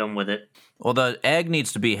going to hit him with it. Well, the egg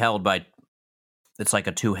needs to be held by... It's like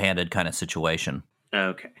a two-handed kind of situation.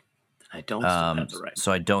 Okay. I don't still have the rifle.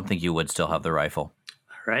 So I don't think you would still have the rifle.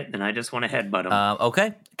 All right, then I just want to headbutt him.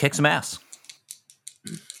 Okay, kick some ass.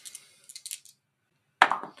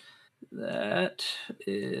 That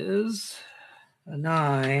is a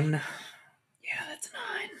 9. Yeah, that's a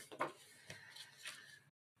 9.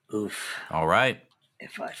 Oof. All right.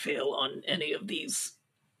 If I fail on any of these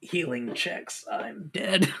healing checks, I'm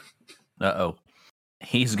dead. Uh-oh.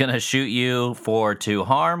 He's going to shoot you for 2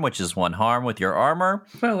 harm, which is 1 harm with your armor.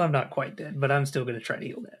 Well, I'm not quite dead, but I'm still going to try to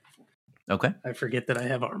heal that. Okay. I forget that I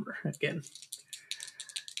have armor again.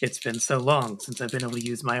 It's been so long since I've been able to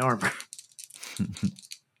use my armor.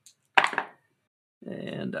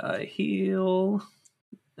 And I heal.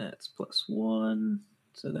 That's +1.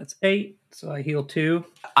 So that's 8. So I heal 2.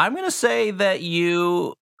 I'm going to say that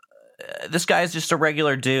you... this guy is just a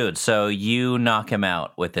regular dude, so you knock him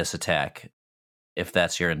out with this attack, if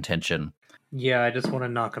that's your intention. Yeah, I just want to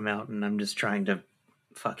knock him out, and I'm just trying to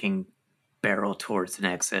fucking barrel towards an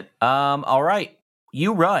exit. All right.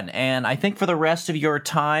 You run, and I think for the rest of your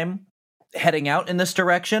time heading out in this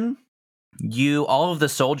direction, all of the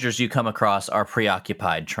soldiers you come across are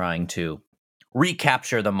preoccupied trying to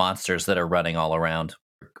recapture the monsters that are running all around,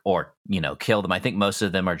 or, kill them. I think most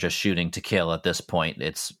of them are just shooting to kill at this point.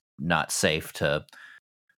 It's not safe to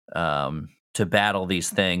battle these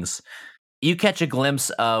things. You catch a glimpse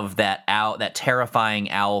of that terrifying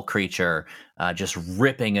owl creature just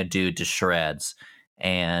ripping a dude to shreds,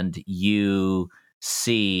 and you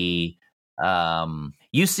see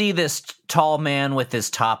this tall man with his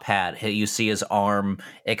top hat. You see his arm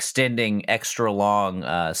extending extra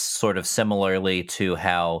long, sort of similarly to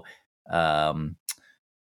how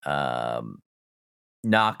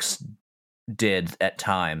Nox did at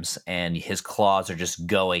times, and his claws are just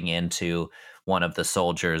going into one of the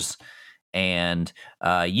soldiers. And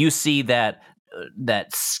you see that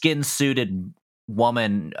skin-suited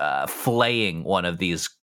woman flaying one of these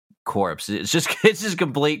corpses. It's just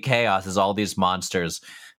complete chaos as all these monsters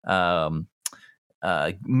move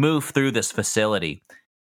through this facility.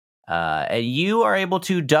 And you are able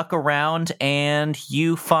to duck around, and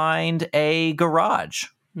you find a garage.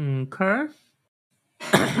 Okay.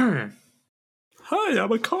 Hi,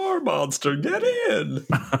 I'm a car monster. Get in.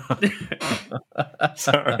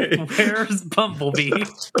 Sorry. Where's Bumblebee?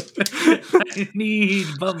 I need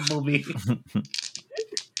Bumblebee.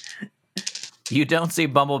 You don't see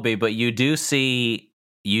Bumblebee, but you do see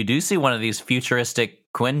one of these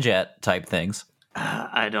futuristic Quinjet type things.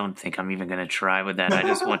 I don't think I'm even going to try with that. I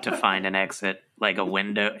just want to find an exit, like a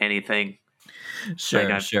window, anything.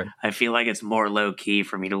 Sure. I feel like it's more low key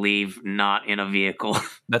for me to leave not in a vehicle.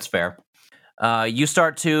 That's fair. You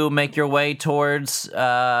start to make your way towards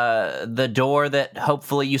the door that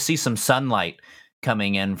hopefully you see some sunlight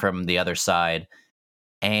coming in from the other side.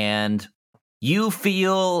 And you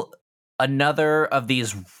feel another of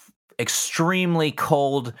these extremely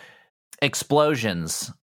cold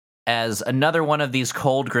explosions as another one of these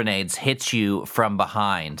cold grenades hits you from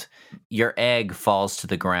behind. Your egg falls to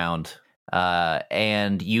the ground,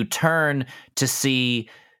 and you turn to see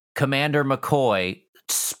Commander McCoy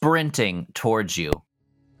sprinting towards you.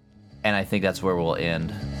 And I think that's where we'll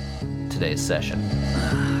end today's session.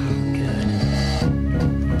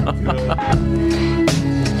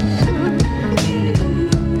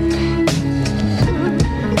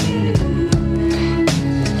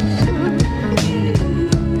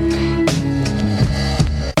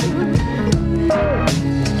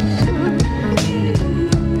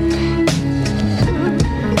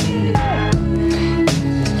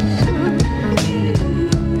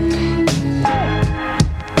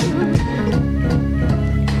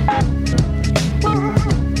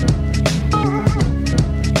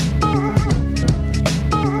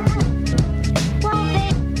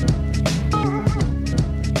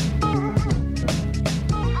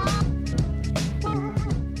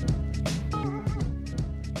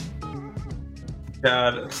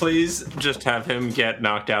 God, please just have him get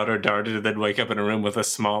knocked out or darted and then wake up in a room with a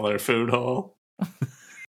smaller food hole.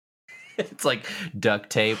 It's like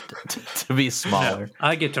duct taped to be smaller.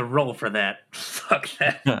 I get to roll for that. Fuck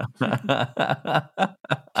that.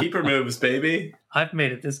 Keeper moves, baby. I've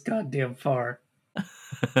made it this goddamn far.